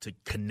chance to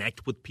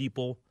connect with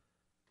people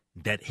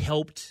that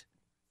helped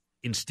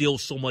instill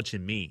so much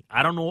in me.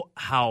 I don't know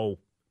how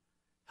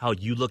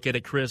you look at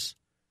it, Chris,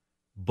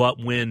 but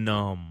when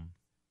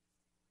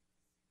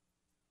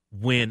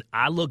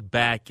I look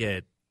back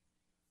at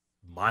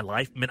my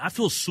life, man, I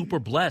feel super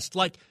blessed.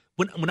 Like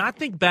when I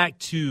think back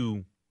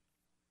to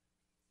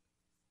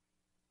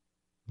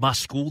my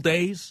school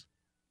days,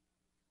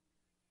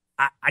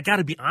 I got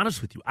to be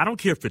honest with you. I don't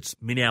care if it's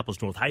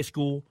Minneapolis North High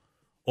School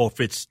or if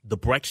it's the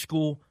Breck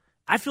School.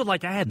 I feel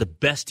like I had the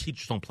best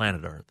teachers on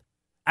planet Earth.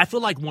 I feel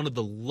like one of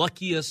the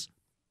luckiest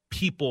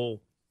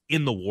people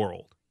in the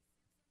world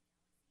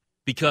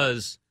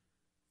because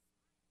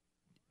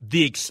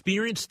the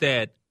experience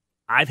that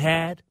I've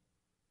had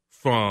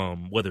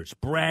from whether it's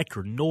Breck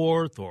or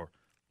North or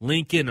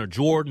Lincoln or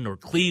Jordan or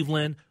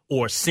Cleveland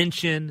or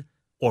Ascension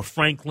or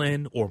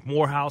Franklin or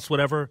Morehouse,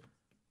 whatever,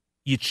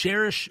 you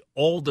cherish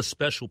all the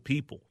special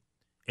people.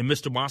 And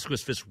Mr.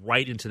 Moskowitz fits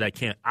right into that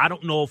camp. I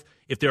don't know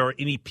if there are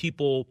any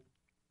people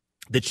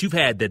that you've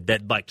had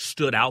that like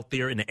stood out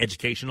there in an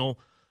educational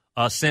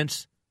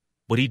sense,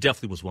 but he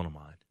definitely was one of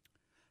mine.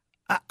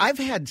 I've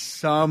had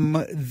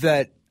some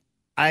that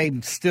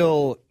I'm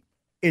still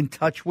in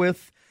touch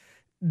with.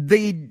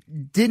 They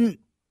didn't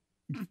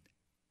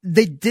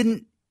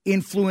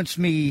influence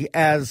me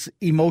as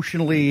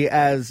emotionally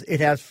as it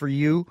has for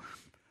you.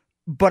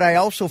 But I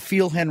also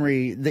feel,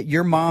 Henry, that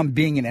your mom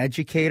being an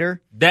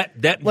educator that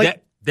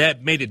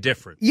made it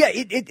different. Yeah,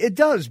 it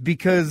does,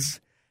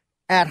 because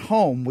at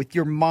home with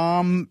your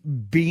mom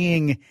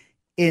being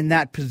in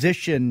that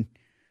position,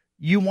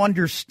 you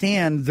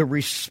understand the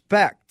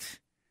respect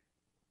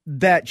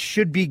that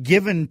should be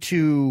given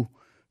to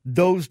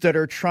those that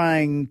are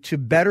trying to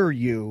better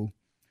you,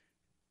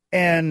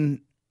 and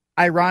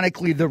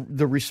ironically, the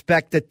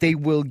respect that they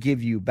will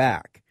give you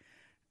back.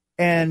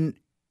 And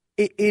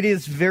it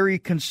is very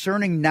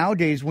concerning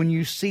nowadays when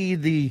you see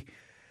the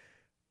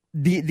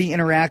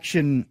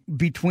interaction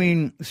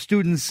between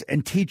students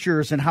and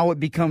teachers and how it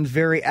becomes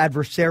very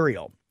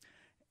adversarial.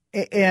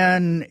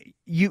 And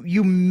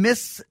you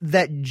miss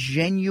that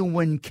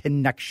genuine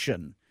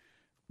connection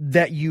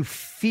that you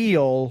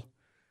feel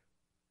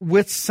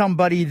with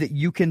somebody that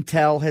you can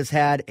tell has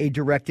had a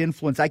direct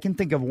influence. I can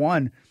think of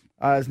one,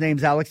 his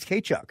name's Alex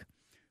Kachuk,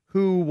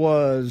 who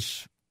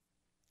was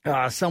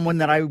someone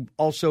that I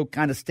also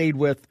kind of stayed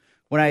with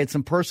when I had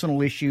some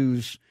personal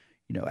issues,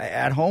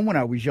 at home when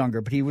I was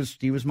younger. But he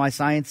was my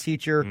science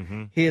teacher.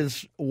 Mm-hmm.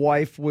 His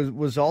wife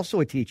was also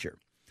a teacher.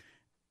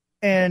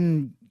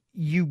 And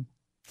you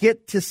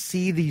get to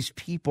see these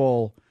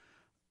people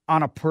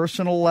on a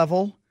personal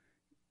level,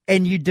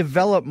 and you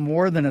develop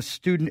more than a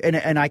student.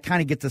 And I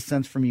kind of get the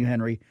sense from you,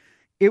 Henry,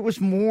 it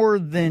was more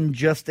than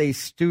just a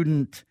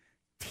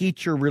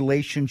student-teacher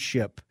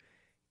relationship.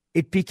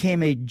 It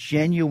became a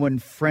genuine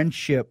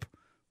friendship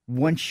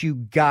once you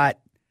got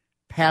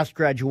past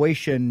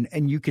graduation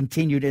and you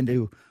continued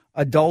into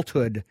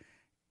adulthood.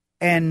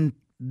 And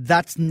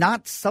that's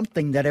not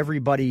something that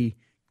everybody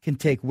can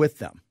take with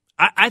them.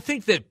 I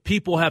think that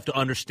people have to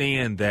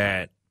understand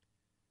that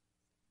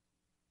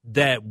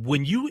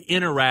when you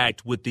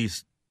interact with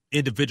these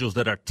individuals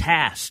that are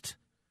tasked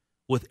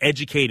with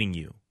educating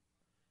you,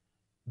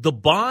 the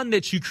bond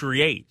that you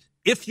create,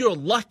 if you're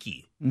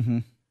lucky, mm-hmm.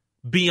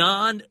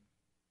 beyond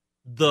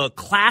the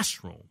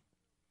classroom,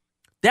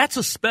 that's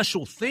a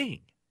special thing.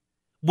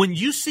 When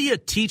you see a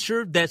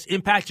teacher that's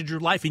impacted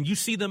your life and you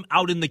see them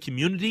out in the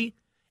community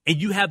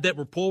and you have that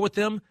rapport with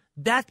them,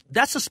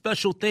 that's a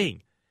special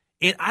thing.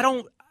 And I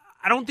don't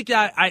think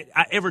I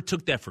ever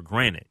took that for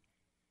granted.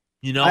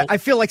 I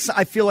feel like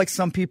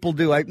some people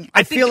do. I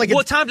think feel like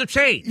times have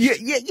changed.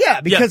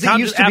 Yeah, because it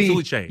used to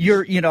absolutely be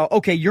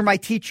changed. You're my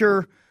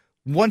teacher.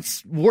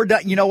 Once we're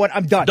done, you know what?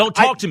 I'm done. Don't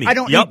talk to me. I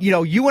don't need,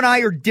 you and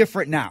I are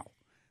different now.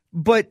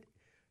 But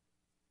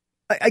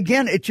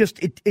again,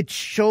 it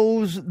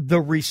shows the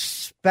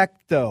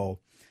respect, though,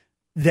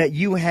 that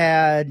you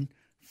had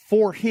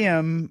for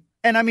him.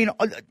 And I mean,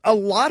 a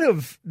lot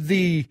of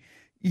the,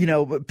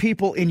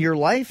 people in your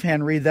life,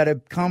 Henry, that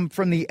have come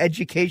from the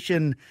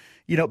education,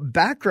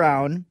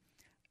 background,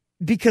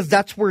 because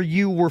that's where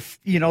you were,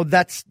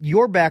 that's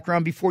your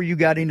background before you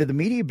got into the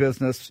media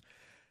business.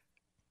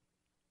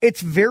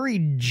 It's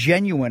very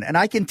genuine. And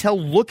I can tell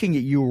looking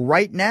at you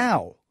right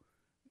now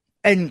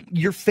and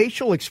your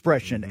facial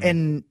expression, mm-hmm.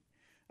 and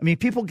I mean,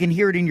 people can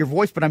hear it in your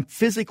voice, but I'm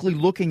physically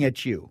looking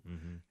at you.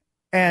 Mm-hmm.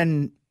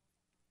 And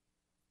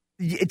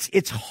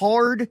it's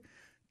hard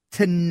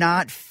to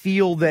not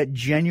feel that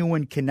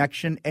genuine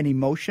connection and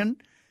emotion.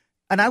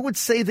 And I would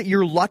say that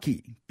you're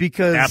lucky,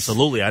 because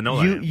absolutely, I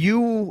know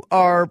you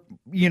are,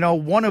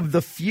 one of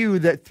the few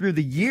that through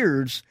the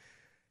years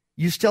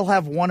you still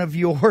have one of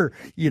your,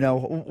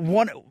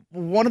 one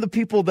of the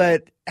people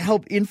that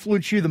help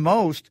influence you the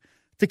most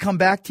to come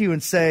back to you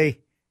and say,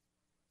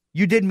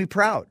 you did me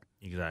proud.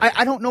 Exactly.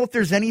 I don't know if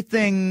there's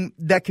anything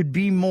that could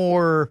be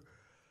more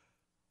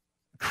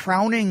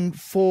crowning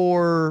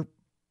for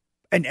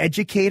an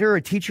educator,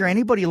 a teacher,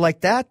 anybody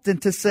like that than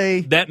to say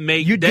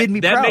you did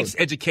me proud. That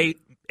makes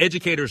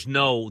educators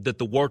know that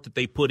the work that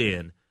they put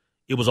in,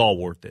 it was all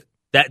worth it.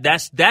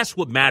 That's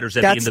what matters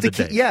at the end of the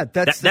day. Yeah,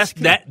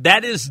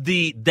 that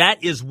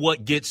is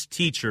what gets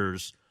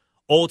teachers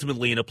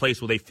ultimately in a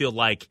place where they feel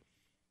like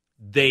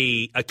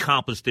they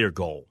accomplished their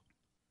goal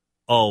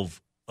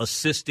of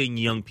assisting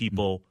young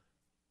people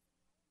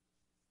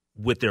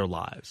with their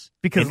lives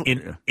because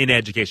in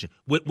education.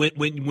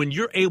 When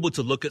you're able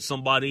to look at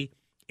somebody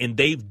and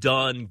they've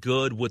done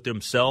good with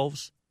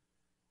themselves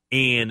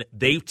and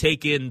they've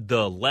taken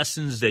the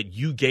lessons that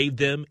you gave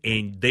them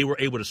and they were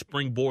able to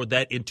springboard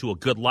that into a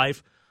good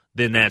life,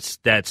 then that's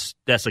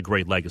a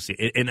great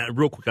legacy. And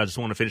real quick, I just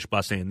want to finish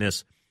by saying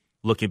this.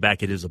 Looking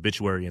back at his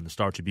obituary in the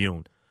Star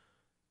Tribune,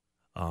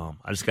 I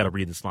just got to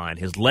read this line.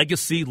 His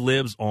legacy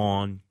lives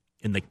on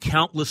in the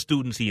countless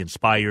students he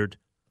inspired,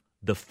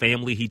 the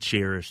family he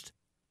cherished,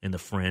 and the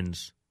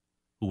friends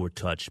who were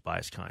touched by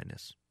his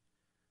kindness.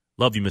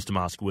 Love you, Mr.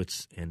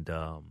 Moskowitz, and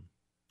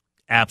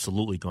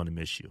absolutely going to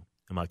miss you.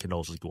 And my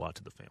condolences go out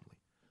to the family.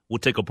 We'll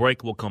take a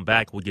break. We'll come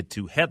back. We'll get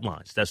to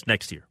headlines. That's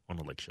next here on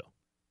The Lake Show.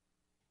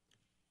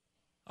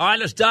 All right,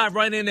 let's dive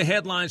right into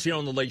headlines here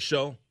on The Lake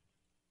Show.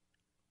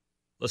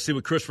 Let's see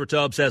what Christopher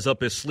Tubbs has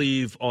up his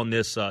sleeve on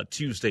this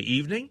Tuesday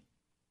evening.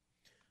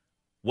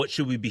 What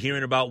should we be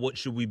hearing about? What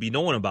should we be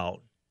knowing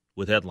about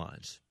with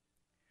headlines?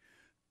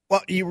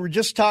 Well, you were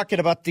just talking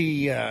about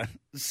the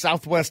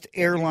Southwest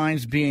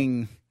Airlines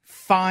being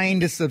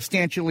fined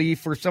substantially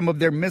for some of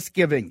their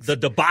misgivings. The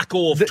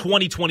debacle of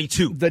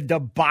 2022. The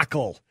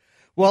debacle.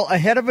 Well,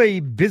 ahead of a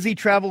busy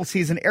travel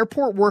season,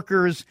 airport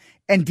workers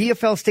and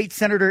DFL State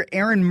Senator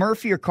Aaron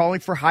Murphy are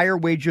calling for higher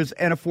wages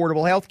and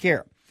affordable health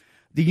care.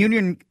 The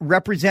union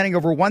representing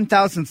over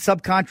 1,000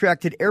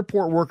 subcontracted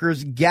airport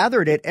workers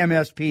gathered at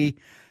MSP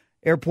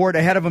Airport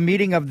ahead of a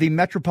meeting of the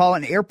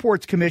Metropolitan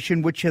Airports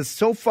Commission, which has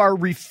so far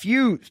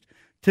refused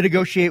to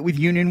negotiate with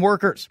union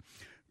workers.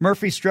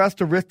 Murphy stressed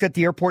the risk that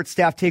the airport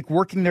staff take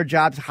working their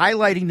jobs,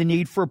 highlighting the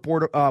need for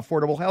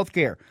affordable health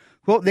care.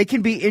 Quote, they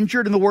can be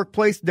injured in the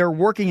workplace. They're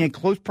working in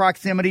close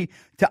proximity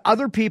to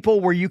other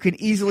people where you can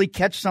easily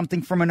catch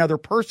something from another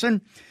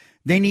person.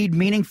 They need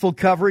meaningful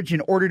coverage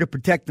in order to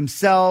protect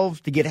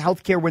themselves, to get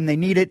health care when they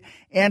need it,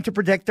 and to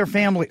protect their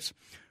families.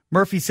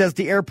 Murphy says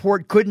the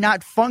airport could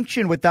not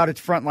function without its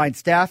frontline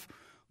staff.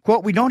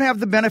 Quote, we don't have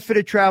the benefit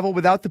of travel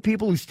without the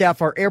people who staff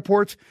our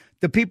airports,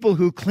 the people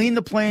who clean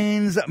the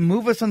planes,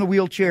 move us on the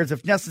wheelchairs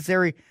if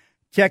necessary,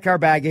 check our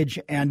baggage,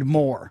 and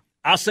more.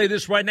 I'll say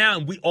this right now,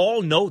 and we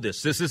all know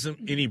this. This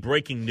isn't any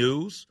breaking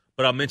news,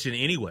 but I'll mention it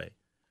anyway.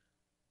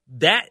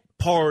 That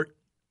part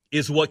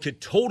is what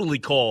could totally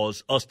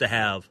cause us to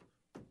have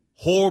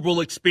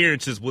horrible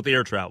experiences with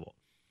air travel.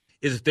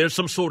 Is if there's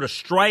some sort of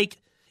strike,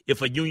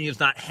 if a union is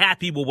not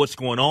happy with what's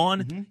going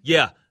on,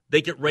 yeah,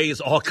 they could raise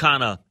all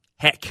kind of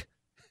heck,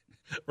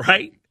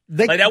 right?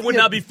 That would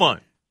not be fun.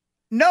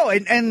 No,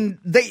 and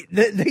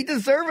they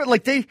deserve it.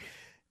 Like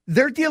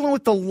they're dealing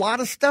with a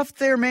lot of stuff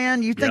there,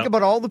 man. You think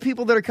about all the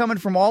people that are coming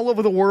from all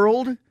over the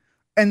world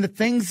and the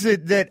things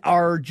that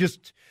are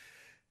just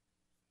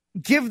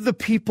give the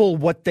people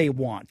what they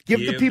want. Give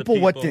the people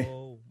what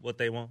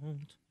they want.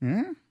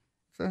 Yeah.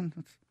 So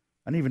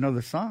I didn't even know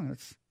the song.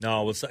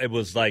 It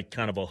was like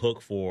kind of a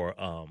hook for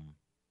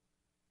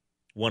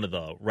one of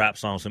the rap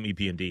songs from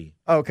EP&D.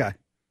 Okay.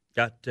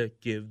 Got to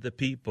give the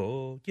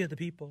people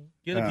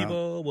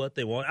what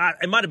they want.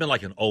 It might have been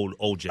like an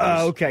old jazz.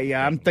 Oh, okay,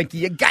 yeah. I'm thinking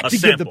you got to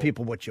give the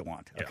people what you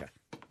want. Okay.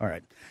 Yeah. All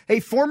right. Hey,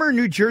 former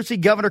New Jersey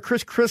Governor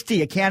Chris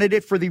Christie, a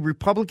candidate for the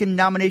Republican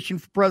nomination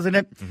for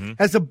president,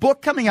 has a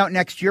book coming out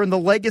next year on the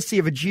legacy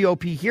of a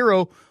GOP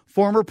hero,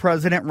 former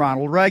President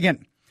Ronald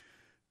Reagan.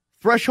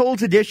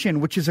 Thresholds Edition,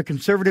 which is a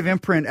conservative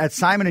imprint at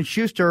Simon &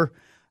 Schuster,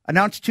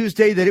 announced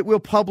Tuesday that it will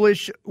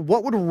publish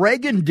What Would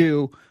Reagan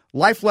Do?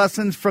 Life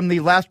Lessons from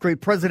the Last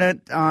Great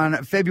President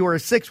on February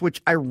 6th,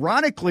 which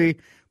ironically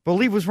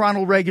believe was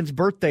Ronald Reagan's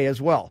birthday as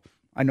well.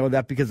 I know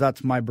that because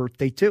that's my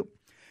birthday too.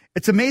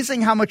 It's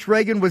amazing how much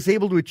Reagan was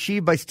able to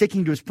achieve by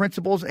sticking to his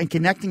principles and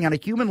connecting on a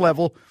human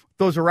level with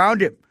those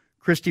around him.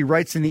 Christie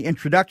writes in the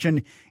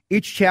introduction,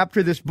 each chapter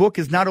of this book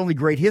is not only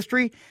great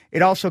history,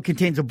 it also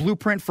contains a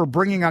blueprint for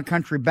bringing our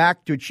country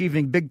back to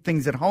achieving big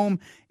things at home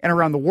and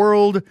around the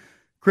world.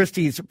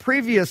 Christie's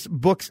previous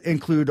books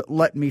include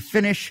Let Me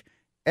Finish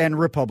and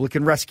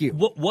Republican Rescue.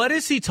 What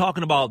is he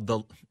talking about?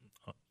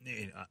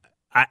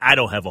 I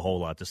don't have a whole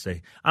lot to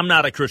say. I'm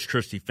not a Chris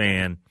Christie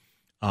fan.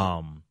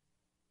 I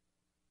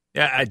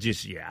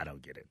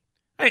don't get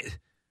it.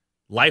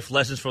 Life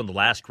lessons from the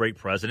last great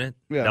president?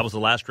 Yeah. That was the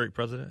last great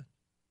president?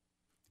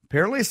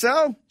 Apparently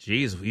so.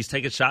 Jeez, he's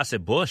taking shots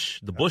at Bush.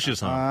 The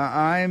Bushes, huh?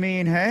 I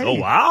mean, hey. Oh,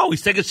 wow.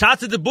 He's taking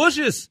shots at the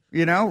Bushes.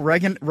 You know,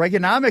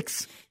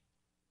 Reaganomics.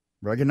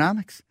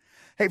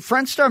 Hey,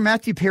 Friends star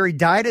Matthew Perry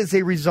died as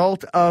a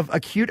result of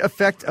acute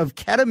effect of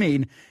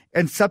ketamine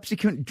and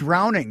subsequent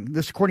drowning,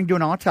 this according to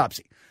an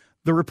autopsy.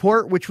 The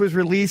report, which was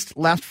released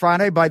last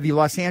Friday by the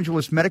Los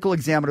Angeles Medical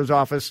Examiner's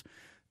Office,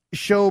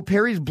 show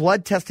Perry's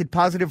blood tested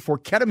positive for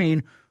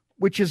ketamine,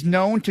 which is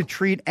known to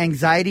treat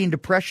anxiety and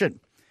depression.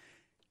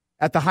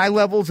 At the high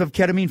levels of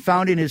ketamine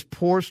found in his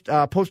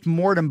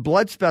post-mortem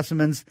blood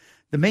specimens,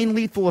 The main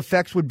lethal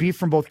effects would be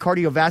from both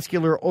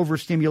cardiovascular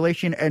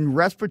overstimulation and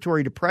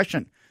respiratory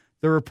depression.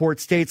 The report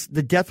states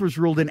the death was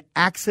ruled an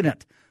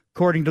accident,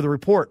 according to the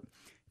report.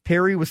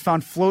 Perry was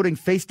found floating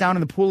face down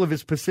in the pool of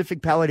his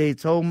Pacific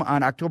Palisades home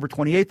on October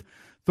 28th.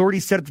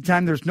 Authorities said at the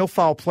time there's no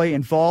foul play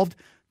involved.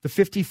 The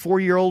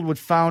 54-year-old was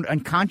found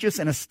unconscious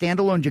in a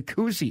standalone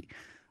jacuzzi.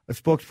 A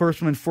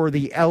spokesperson for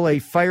the L.A.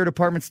 Fire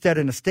Department said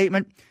in a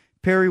statement,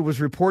 Perry was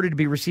reported to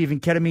be receiving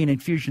ketamine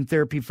infusion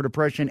therapy for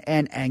depression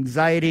and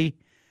anxiety.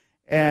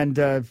 And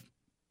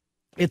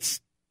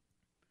it's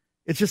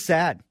just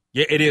sad.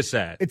 Yeah, it is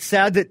sad. It's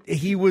sad that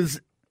he was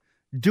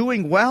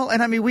doing well.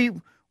 And I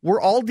mean,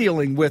 we're all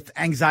dealing with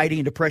anxiety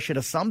and depression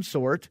of some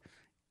sort.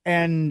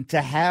 And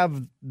to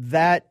have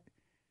that,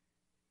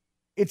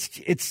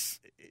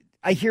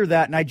 I hear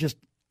that and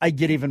I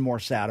get even more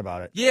sad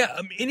about it. Yeah,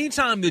 I mean,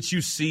 anytime that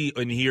you see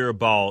and hear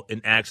about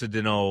an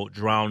accidental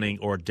drowning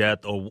or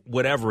death or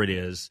whatever it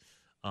is,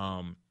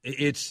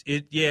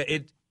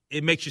 it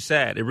makes you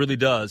sad. It really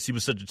does. He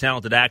was such a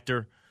talented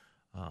actor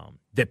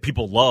that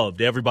people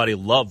loved. Everybody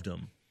loved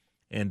him,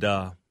 and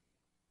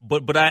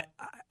but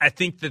I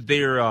think that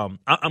they're.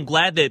 I'm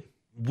glad that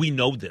we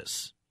know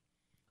this,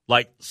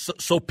 like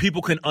so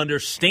people can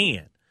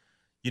understand.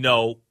 You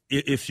know,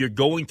 if you're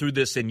going through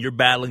this and you're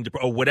battling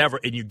or whatever,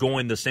 and you're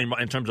going the same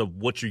in terms of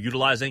what you're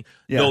utilizing,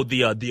 know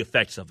the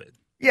effects of it.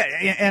 Yeah,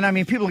 and I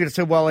mean, people are going to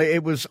say, well,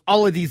 it was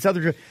all of these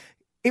other.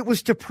 It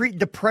was to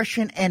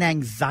depression and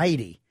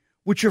anxiety,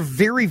 which are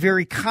very,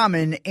 very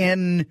common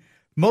in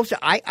most.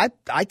 I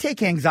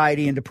take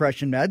anxiety and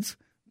depression meds.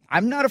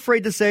 I'm not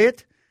afraid to say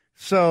it.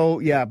 So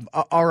yeah,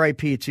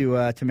 R.I.P.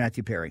 to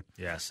Matthew Perry.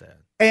 Yeah, sad.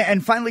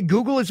 And finally,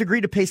 Google has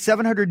agreed to pay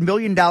 $700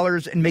 million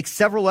and make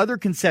several other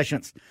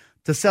concessions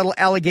to settle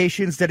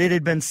allegations that it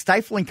had been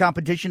stifling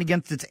competition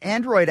against its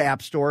Android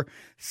app store.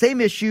 Same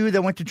issue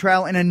that went to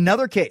trial in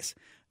another case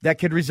that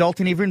could result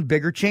in even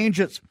bigger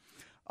changes.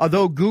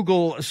 Although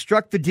Google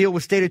struck the deal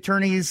with state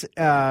attorney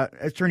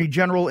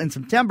general in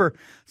September,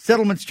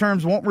 settlement's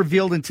terms won't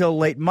revealed until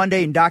late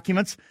Monday in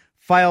documents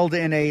filed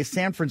in a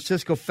San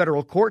Francisco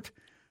federal court.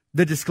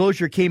 The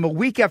disclosure came a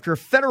week after a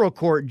federal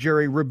court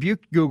jury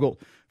rebuked Google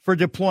for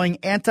deploying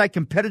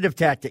anti-competitive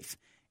tactics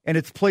in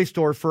its Play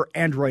Store for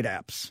Android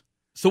apps.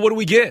 So what do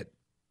we get?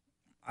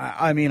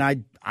 I mean, I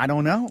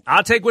don't know.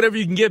 I'll take whatever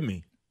you can give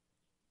me.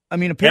 I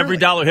mean, apparently, every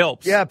dollar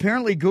helps. Yeah,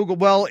 apparently Google,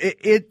 well,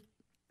 it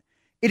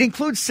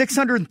includes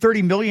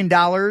 $630 million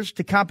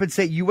to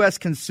compensate U.S.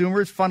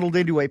 consumers funneled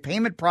into a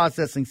payment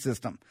processing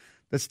system.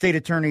 The state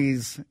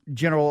attorneys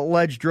general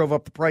alleged drove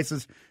up the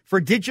prices for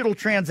digital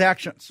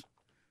transactions.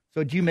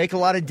 So do you make a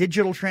lot of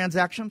digital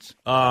transactions?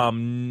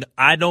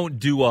 I don't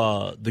do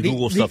the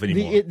Google stuff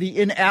anymore.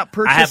 The in-app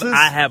purchases?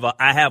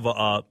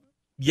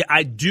 Yeah,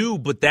 I do,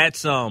 but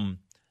that's I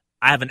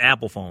have an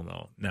Apple phone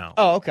though now.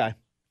 Oh, okay.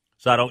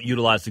 So I don't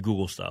utilize the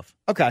Google stuff.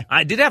 Okay.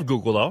 I did have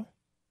Google though.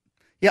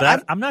 Yeah,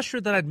 I'm not sure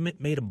that I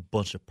made a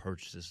bunch of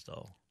purchases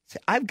though.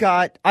 I've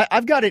got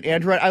an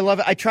Android. I love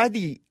it. I tried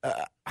the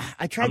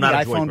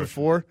iPhone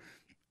before.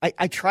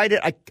 I tried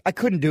it. I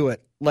couldn't do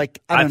it.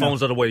 Like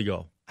iPhones are the way to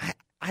go.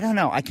 I don't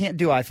know. I can't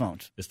do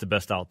iPhones. It's the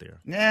best out there.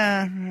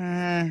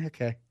 Yeah.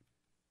 Okay.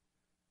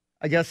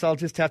 I guess I'll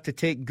just have to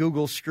take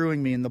Google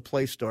screwing me in the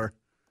Play Store.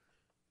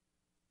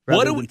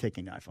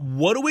 Taking iPhone.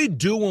 What do we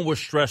do when we're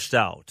stressed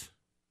out?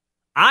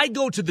 I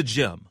go to the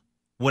gym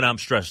when I'm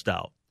stressed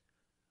out.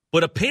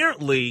 But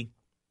apparently,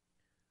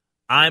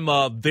 I'm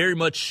very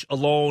much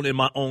alone in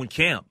my own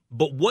camp.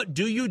 But what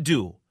do you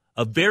do?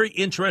 A very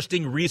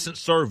interesting recent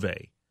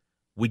survey.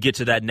 We get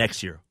to that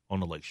next year on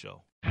The Lake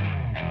Show.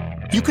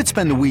 You could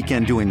spend the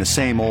weekend doing the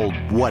same old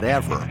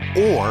whatever,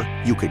 or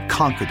you could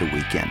conquer the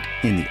weekend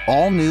in the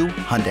all-new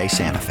Hyundai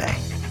Santa Fe.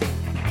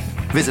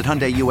 Visit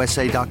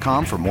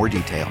HyundaiUSA.com for more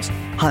details.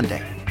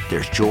 Hyundai,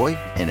 there's joy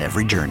in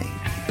every journey.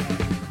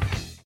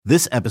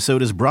 This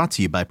episode is brought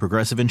to you by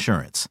Progressive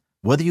Insurance.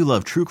 Whether you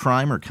love true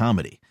crime or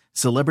comedy,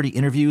 celebrity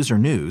interviews or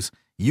news,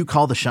 you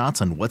call the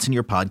shots on what's in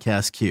your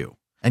podcast queue.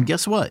 And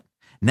guess what?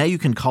 Now you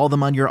can call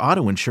them on your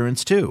auto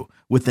insurance too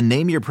with the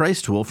Name Your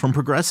Price tool from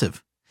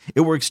Progressive.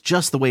 It works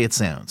just the way it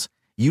sounds.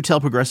 You tell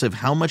Progressive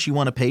how much you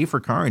want to pay for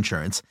car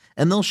insurance,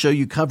 and they'll show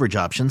you coverage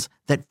options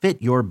that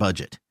fit your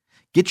budget.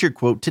 Get your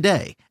quote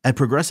today at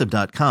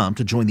Progressive.com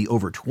to join the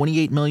over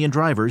 28 million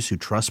drivers who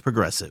trust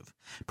Progressive.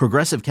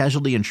 Progressive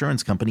Casualty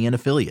Insurance Company and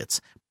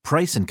Affiliates.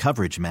 Price and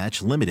coverage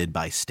match limited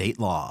by state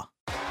law.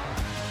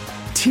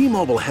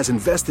 T-Mobile has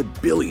invested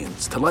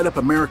billions to light up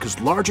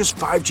America's largest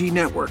 5G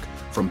network,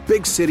 from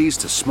big cities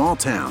to small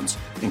towns,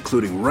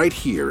 including right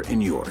here in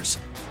yours.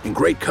 And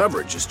great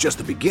coverage is just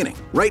the beginning.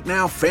 Right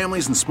now,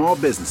 families and small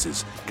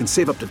businesses can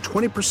save up to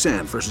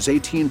 20% versus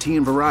AT&T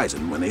and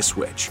Verizon when they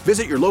switch.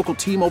 Visit your local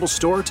T-Mobile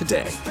store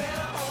today.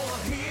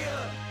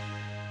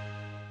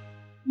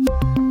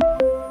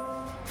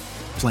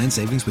 Plan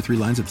savings with 3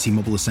 lines of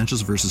T-Mobile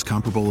Essentials versus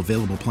comparable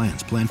available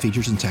plans. Plan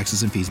features and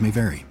taxes and fees may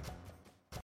vary.